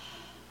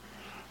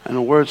 And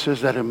the word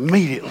says that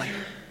immediately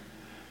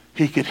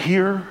he could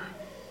hear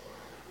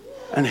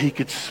and he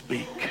could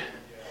speak.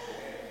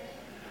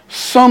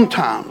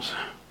 Sometimes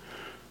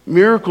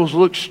miracles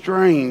look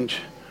strange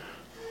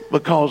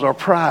because our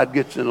pride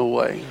gets in the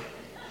way.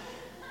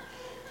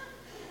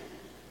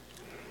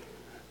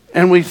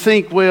 And we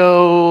think,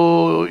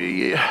 well,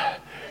 yeah,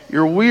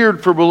 you're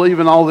weird for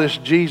believing all this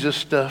Jesus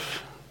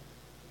stuff.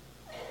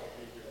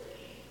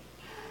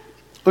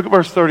 Look at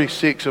verse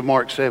 36 of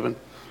Mark 7.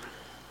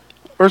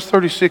 Verse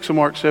 36 of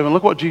Mark 7.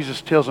 Look what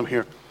Jesus tells them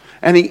here.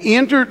 And he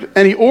entered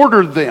and he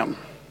ordered them.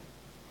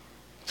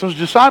 So his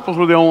disciples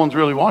were the only ones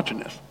really watching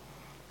this.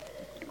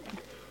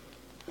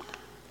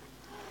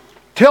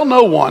 Tell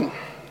no one.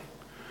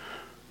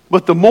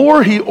 But the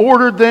more he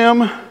ordered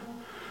them,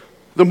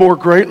 the more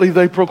greatly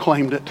they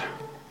proclaimed it.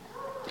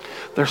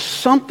 There's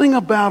something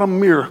about a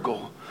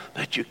miracle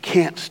that you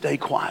can't stay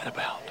quiet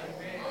about.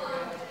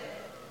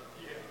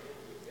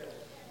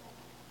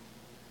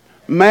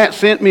 Matt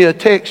sent me a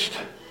text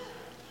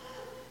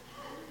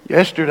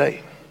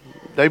yesterday,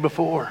 day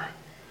before,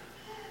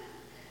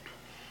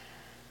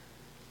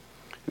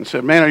 and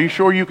said, man, are you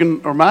sure you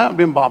can, or might have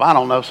been Bob, I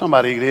don't know,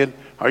 somebody did.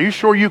 Are you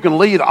sure you can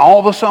lead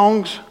all the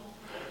songs?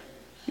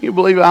 You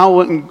believe I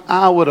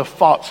would have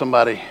fought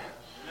somebody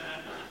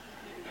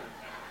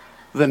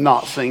than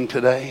not sing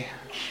today.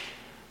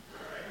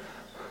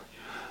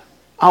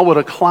 I would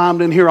have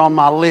climbed in here on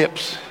my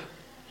lips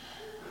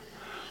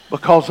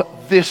because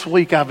this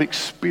week I've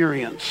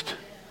experienced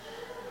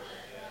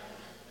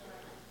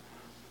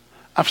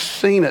I've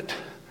seen it.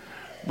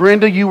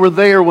 Brenda, you were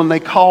there when they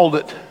called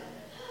it.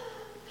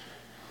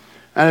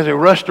 And as they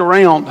rushed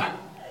around,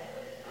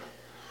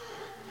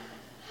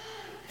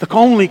 the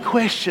only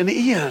question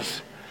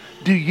is,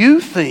 do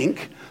you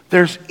think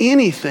there's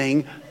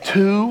anything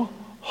too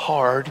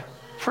hard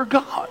for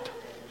God?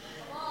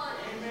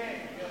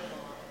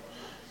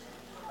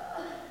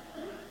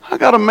 I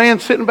got a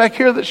man sitting back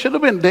here that should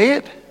have been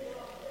dead.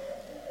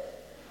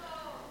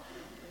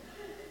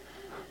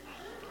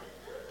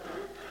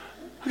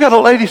 I got a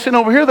lady sitting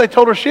over here, they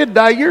told her she'd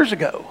die years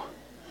ago.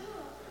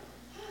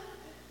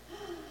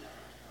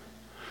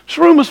 This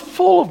room is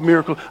full of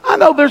miracles. I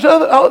know there's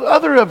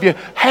other of you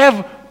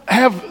have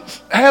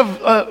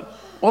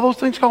what are those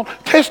things called?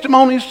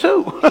 Testimonies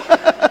too.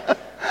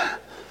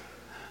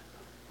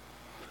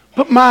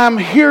 But I'm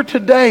here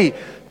today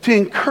to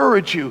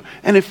encourage you.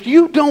 And if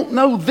you don't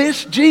know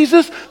this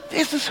Jesus,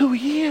 this is who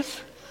he is.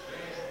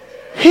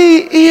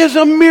 He is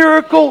a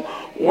miracle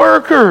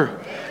worker.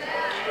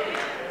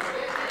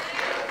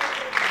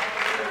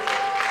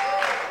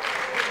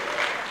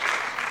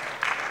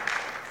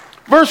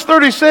 Verse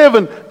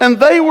 37, and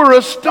they were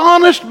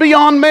astonished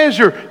beyond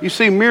measure. You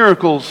see,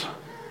 miracles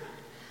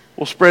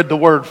will spread the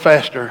word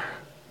faster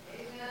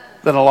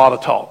than a lot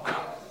of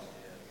talk.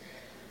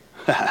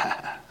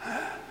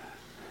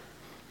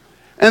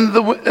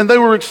 And they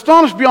were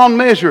astonished beyond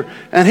measure.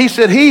 And he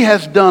said, he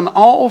has done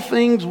all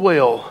things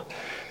well.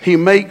 He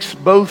makes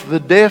both the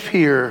deaf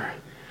hear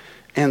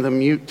and the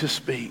mute to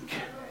speak.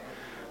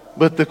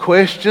 But the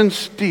question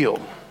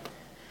still,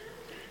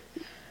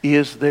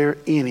 is there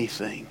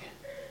anything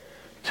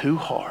too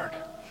hard?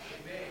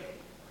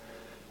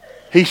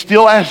 He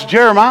still asks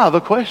Jeremiah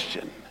the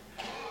question.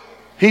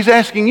 He's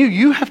asking you,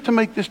 you have to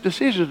make this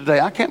decision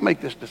today. I can't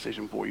make this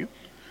decision for you.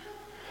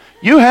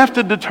 You have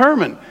to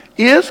determine,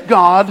 is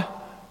God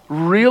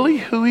really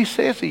who he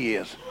says he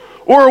is?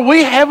 Or are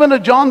we having a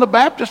John the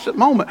Baptist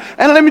moment?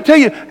 And let me tell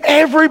you,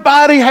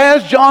 everybody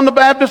has John the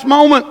Baptist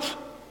moments.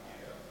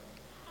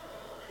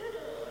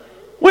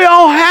 We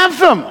all have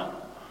them.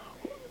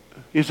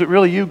 Is it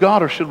really you,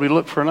 God, or should we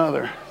look for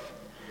another?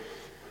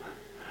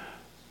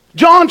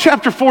 John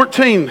chapter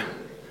 14,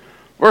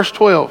 verse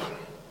 12.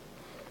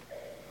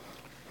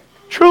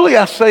 Truly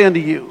I say unto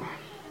you,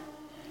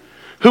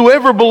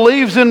 whoever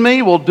believes in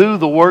me will do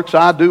the works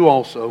I do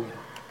also.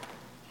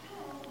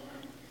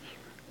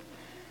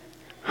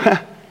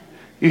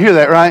 You hear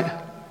that, right?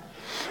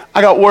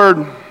 I got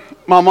word.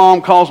 My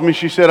mom calls me.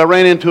 She said, I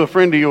ran into a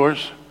friend of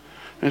yours,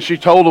 and she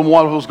told him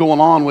what was going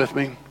on with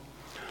me.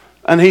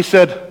 And he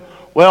said,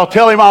 well,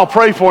 tell him I'll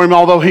pray for him,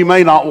 although he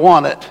may not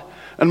want it.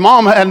 And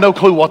Mom had no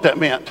clue what that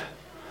meant.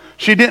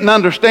 She didn't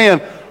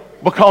understand,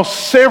 because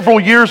several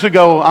years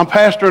ago, I'm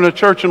pastoring a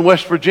church in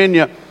West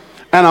Virginia,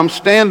 and I'm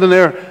standing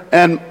there,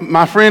 and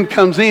my friend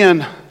comes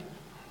in,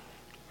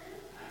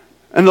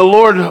 and the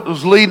Lord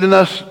was leading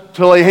us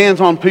to lay hands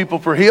on people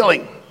for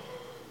healing.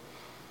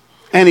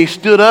 And he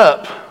stood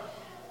up.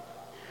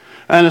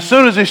 And as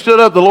soon as he stood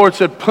up, the Lord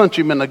said, punch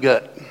him in the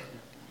gut.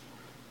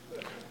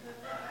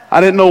 I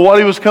didn't know what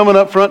he was coming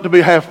up front to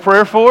have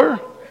prayer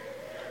for.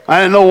 I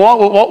didn't know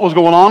what was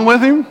going on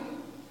with him.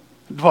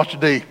 Watch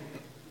D.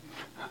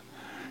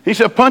 He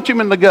said, punch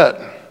him in the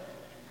gut.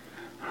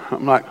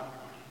 I'm like,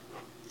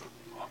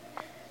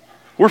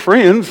 we're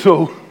friends,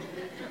 so.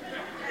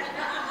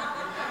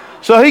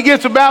 So he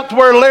gets about to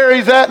where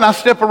Larry's at, and I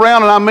step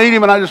around and I meet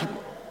him, and I just,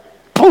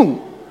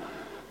 boom.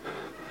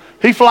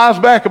 He flies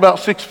back about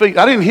 6 feet.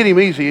 I didn't hit him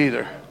easy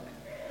either.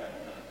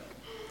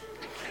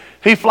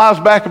 He flies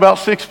back about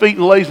 6 feet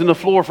and lays on the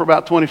floor for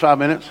about 25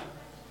 minutes.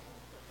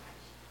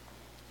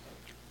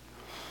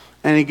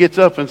 And he gets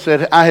up and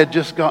said, I had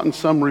just gotten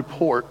some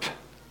report.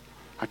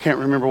 I can't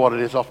remember what it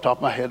is off the top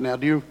of my head now.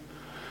 Do you?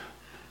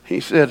 He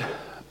said,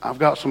 I've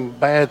got some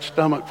bad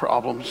stomach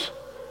problems.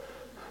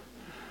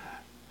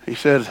 He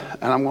said,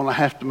 and I'm going to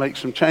have to make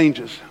some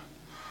changes.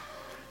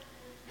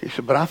 He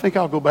said, but I think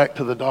I'll go back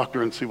to the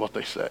doctor and see what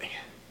they say.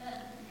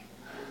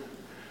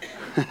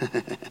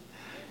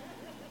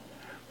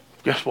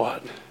 Guess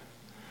what?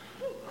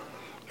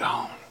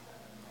 Gone.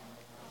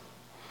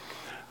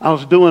 I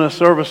was doing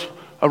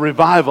a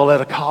revival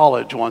at a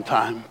college one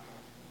time.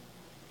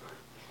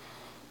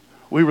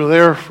 We were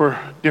there for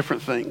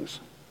different things.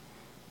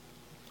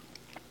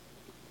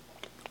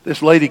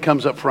 This lady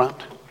comes up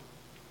front.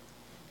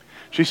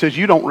 She says,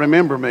 you don't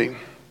remember me.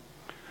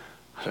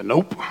 I said,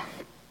 nope.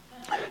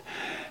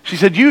 She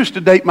said, you used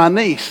to date my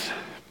niece.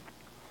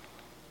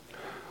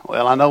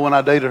 Well, I know when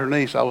I dated her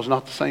niece, I was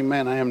not the same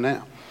man I am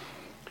now.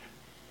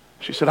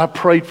 She said, I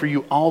prayed for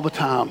you all the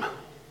time.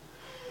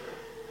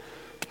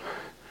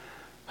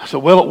 I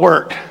said, well, it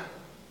worked.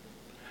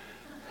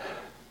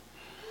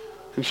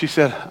 And she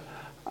said,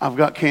 I've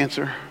got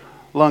cancer,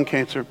 lung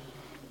cancer.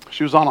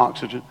 She was on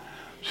oxygen.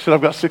 She said,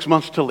 I've got 6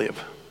 months to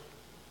live.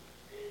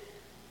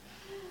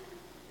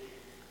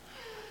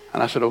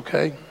 And I said,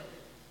 okay.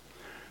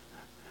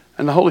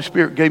 And the Holy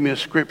Spirit gave me a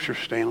scripture,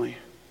 Stanley.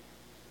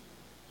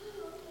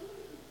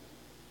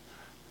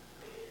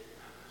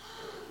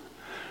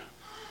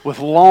 With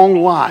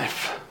long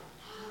life,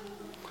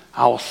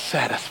 I will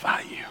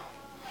satisfy you.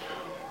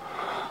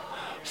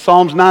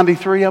 Psalms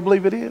 93, I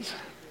believe it is.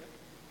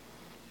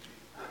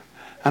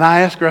 And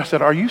I asked her, I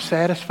said, are you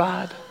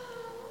satisfied?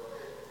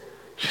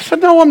 She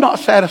said, no, I'm not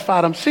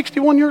satisfied. I'm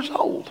 61 years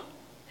old.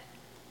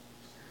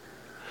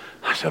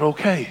 I said,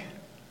 okay.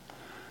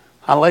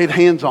 I laid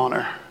hands on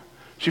her.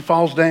 She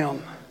falls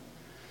down.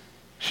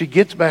 She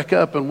gets back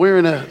up, and we're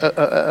in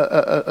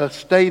a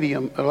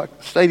stadium, like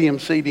stadium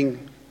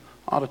seating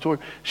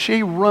auditorium.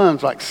 She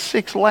runs like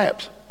 6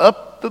 laps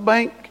up the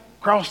bank,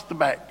 across the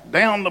back,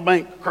 down the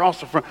bank, across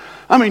the front.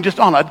 I mean, just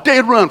on a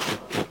dead run.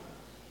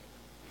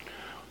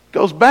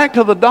 Goes back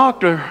to the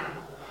doctor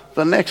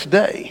the next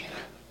day.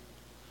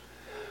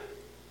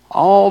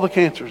 All the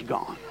cancer's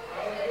gone.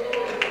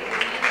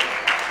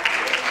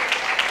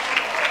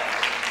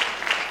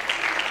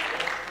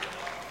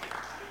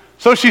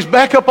 So she's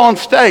back up on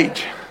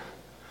stage.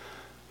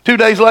 2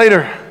 days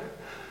later,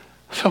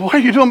 I said, what are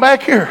you doing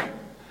back here?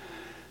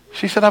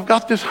 She said, I've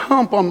got this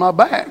hump on my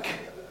back.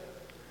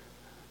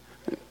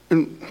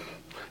 And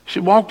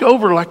she walked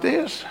over like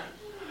this.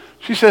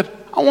 She said,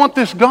 I want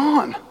this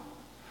gone. I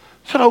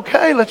said,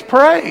 okay, let's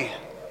pray.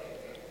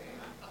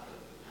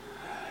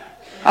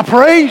 I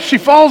pray. She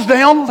falls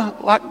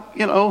down like,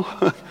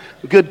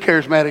 good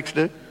charismatics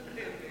do.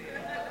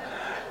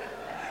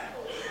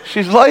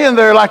 She's laying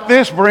there like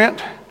this,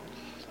 Brent.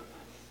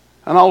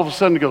 And all of a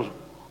sudden it goes,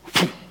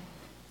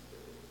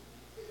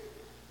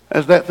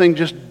 as that thing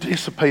just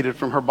dissipated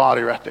from her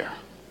body right there.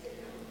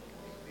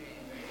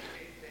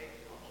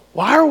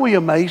 Why are we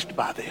amazed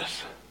by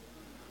this?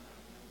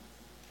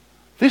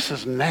 This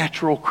is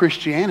natural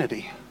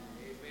Christianity.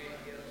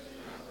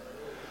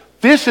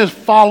 This is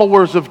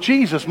followers of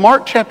Jesus.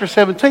 Mark chapter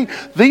 17,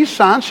 these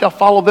signs shall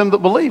follow them that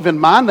believe. In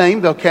my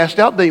name they'll cast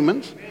out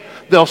demons.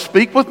 They'll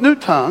speak with new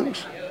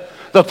tongues.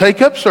 They'll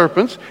take up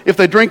serpents. If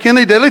they drink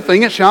any deadly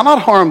thing, it shall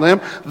not harm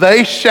them.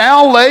 They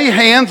shall lay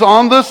hands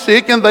on the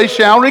sick and they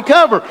shall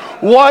recover.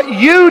 What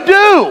you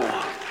do.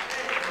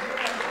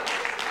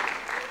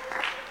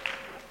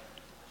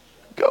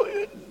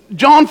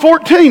 John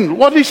 14,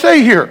 what did he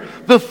say here?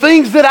 The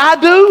things that I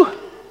do,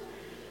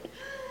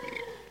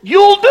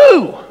 you'll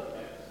do.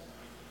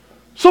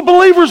 So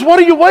believers, what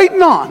are you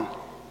waiting on?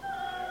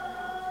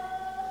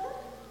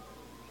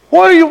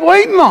 What are you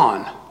waiting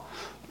on?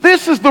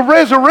 This is the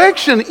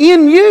resurrection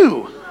in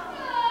you.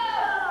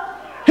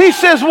 He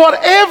says,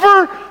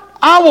 whatever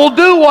I will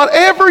do,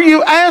 whatever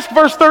you ask,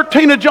 verse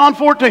 13 of John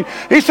 14.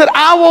 He said,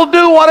 I will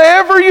do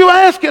whatever you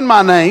ask in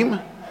my name,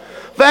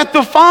 that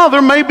the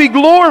Father may be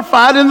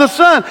glorified in the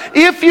Son.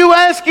 If you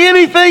ask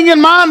anything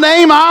in my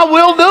name, I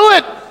will do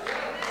it.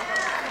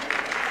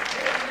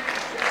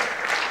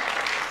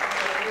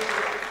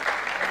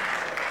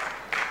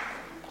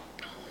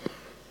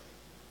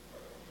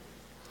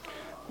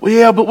 Well,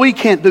 yeah, but we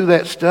can't do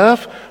that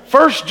stuff.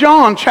 1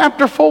 John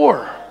chapter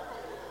 4.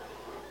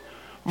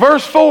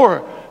 Verse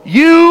 4.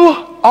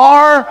 You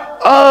are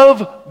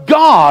of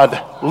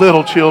God,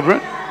 little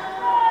children.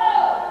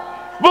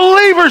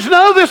 Believers,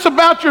 know this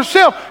about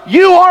yourself.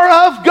 You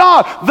are of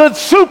God. The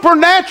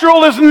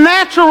supernatural is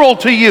natural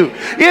to you.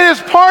 It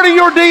is part of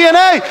your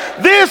DNA.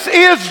 This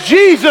is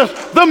Jesus,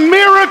 the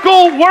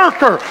miracle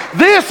worker.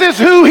 This is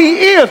who he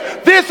is.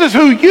 This is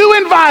who you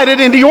invited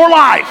into your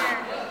life.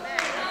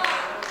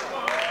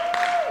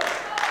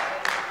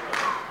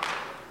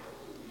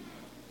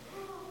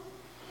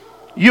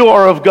 You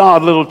are of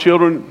God, little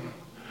children,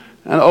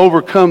 and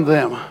overcome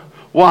them.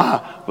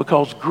 Why?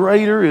 Because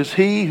greater is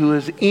he who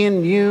is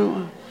in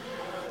you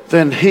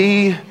than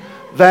he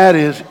that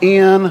is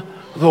in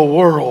the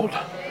world.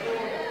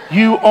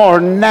 You are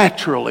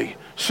naturally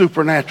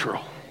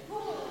supernatural.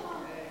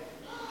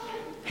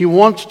 He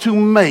wants to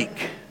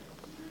make.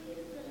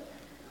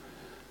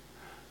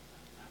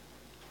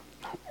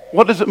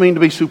 What does it mean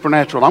to be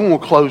supernatural? I'm going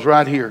to close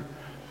right here.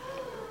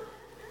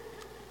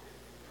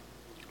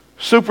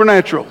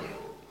 Supernatural.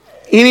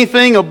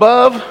 Anything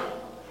above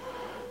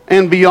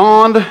and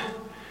beyond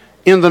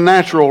in the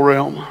natural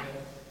realm.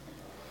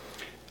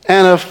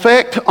 An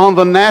effect on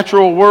the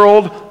natural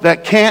world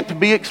that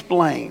can't be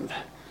explained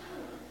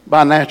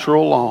by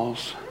natural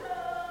laws.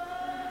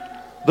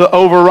 The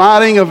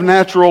overriding of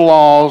natural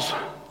laws,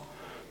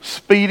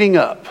 speeding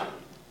up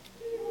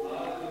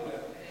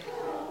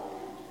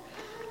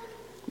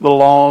the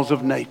laws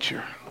of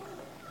nature.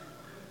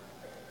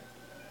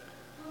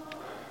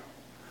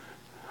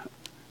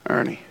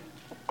 Ernie.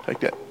 Take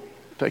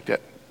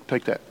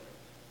that.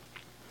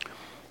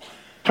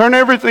 Turn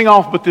everything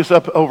off but this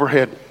up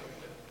overhead.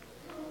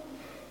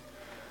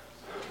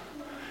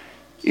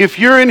 If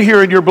you're in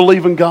here and you're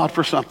believing God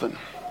for something,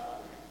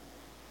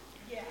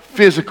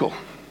 physical,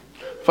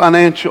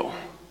 financial,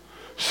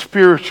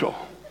 spiritual,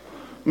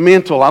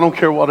 mental, I don't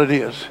care what it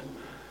is.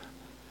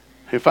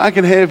 If I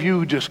can have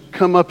you just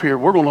come up here,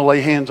 we're going to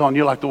lay hands on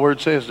you like the word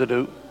says to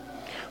do.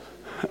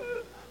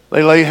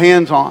 They lay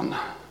hands on.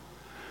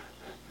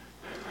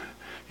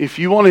 If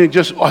you want to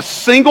just a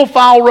single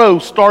file row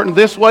starting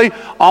this way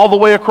all the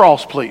way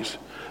across, please.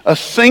 A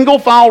single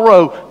file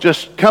row.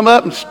 Just come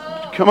up and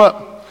come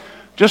up.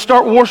 Just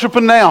start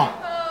worshiping now.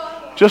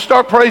 Just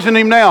start praising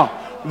him now.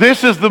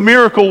 This is the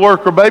miracle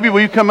worker, baby.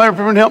 Will you come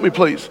over and help me,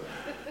 please?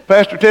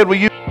 Pastor Ted, will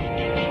you?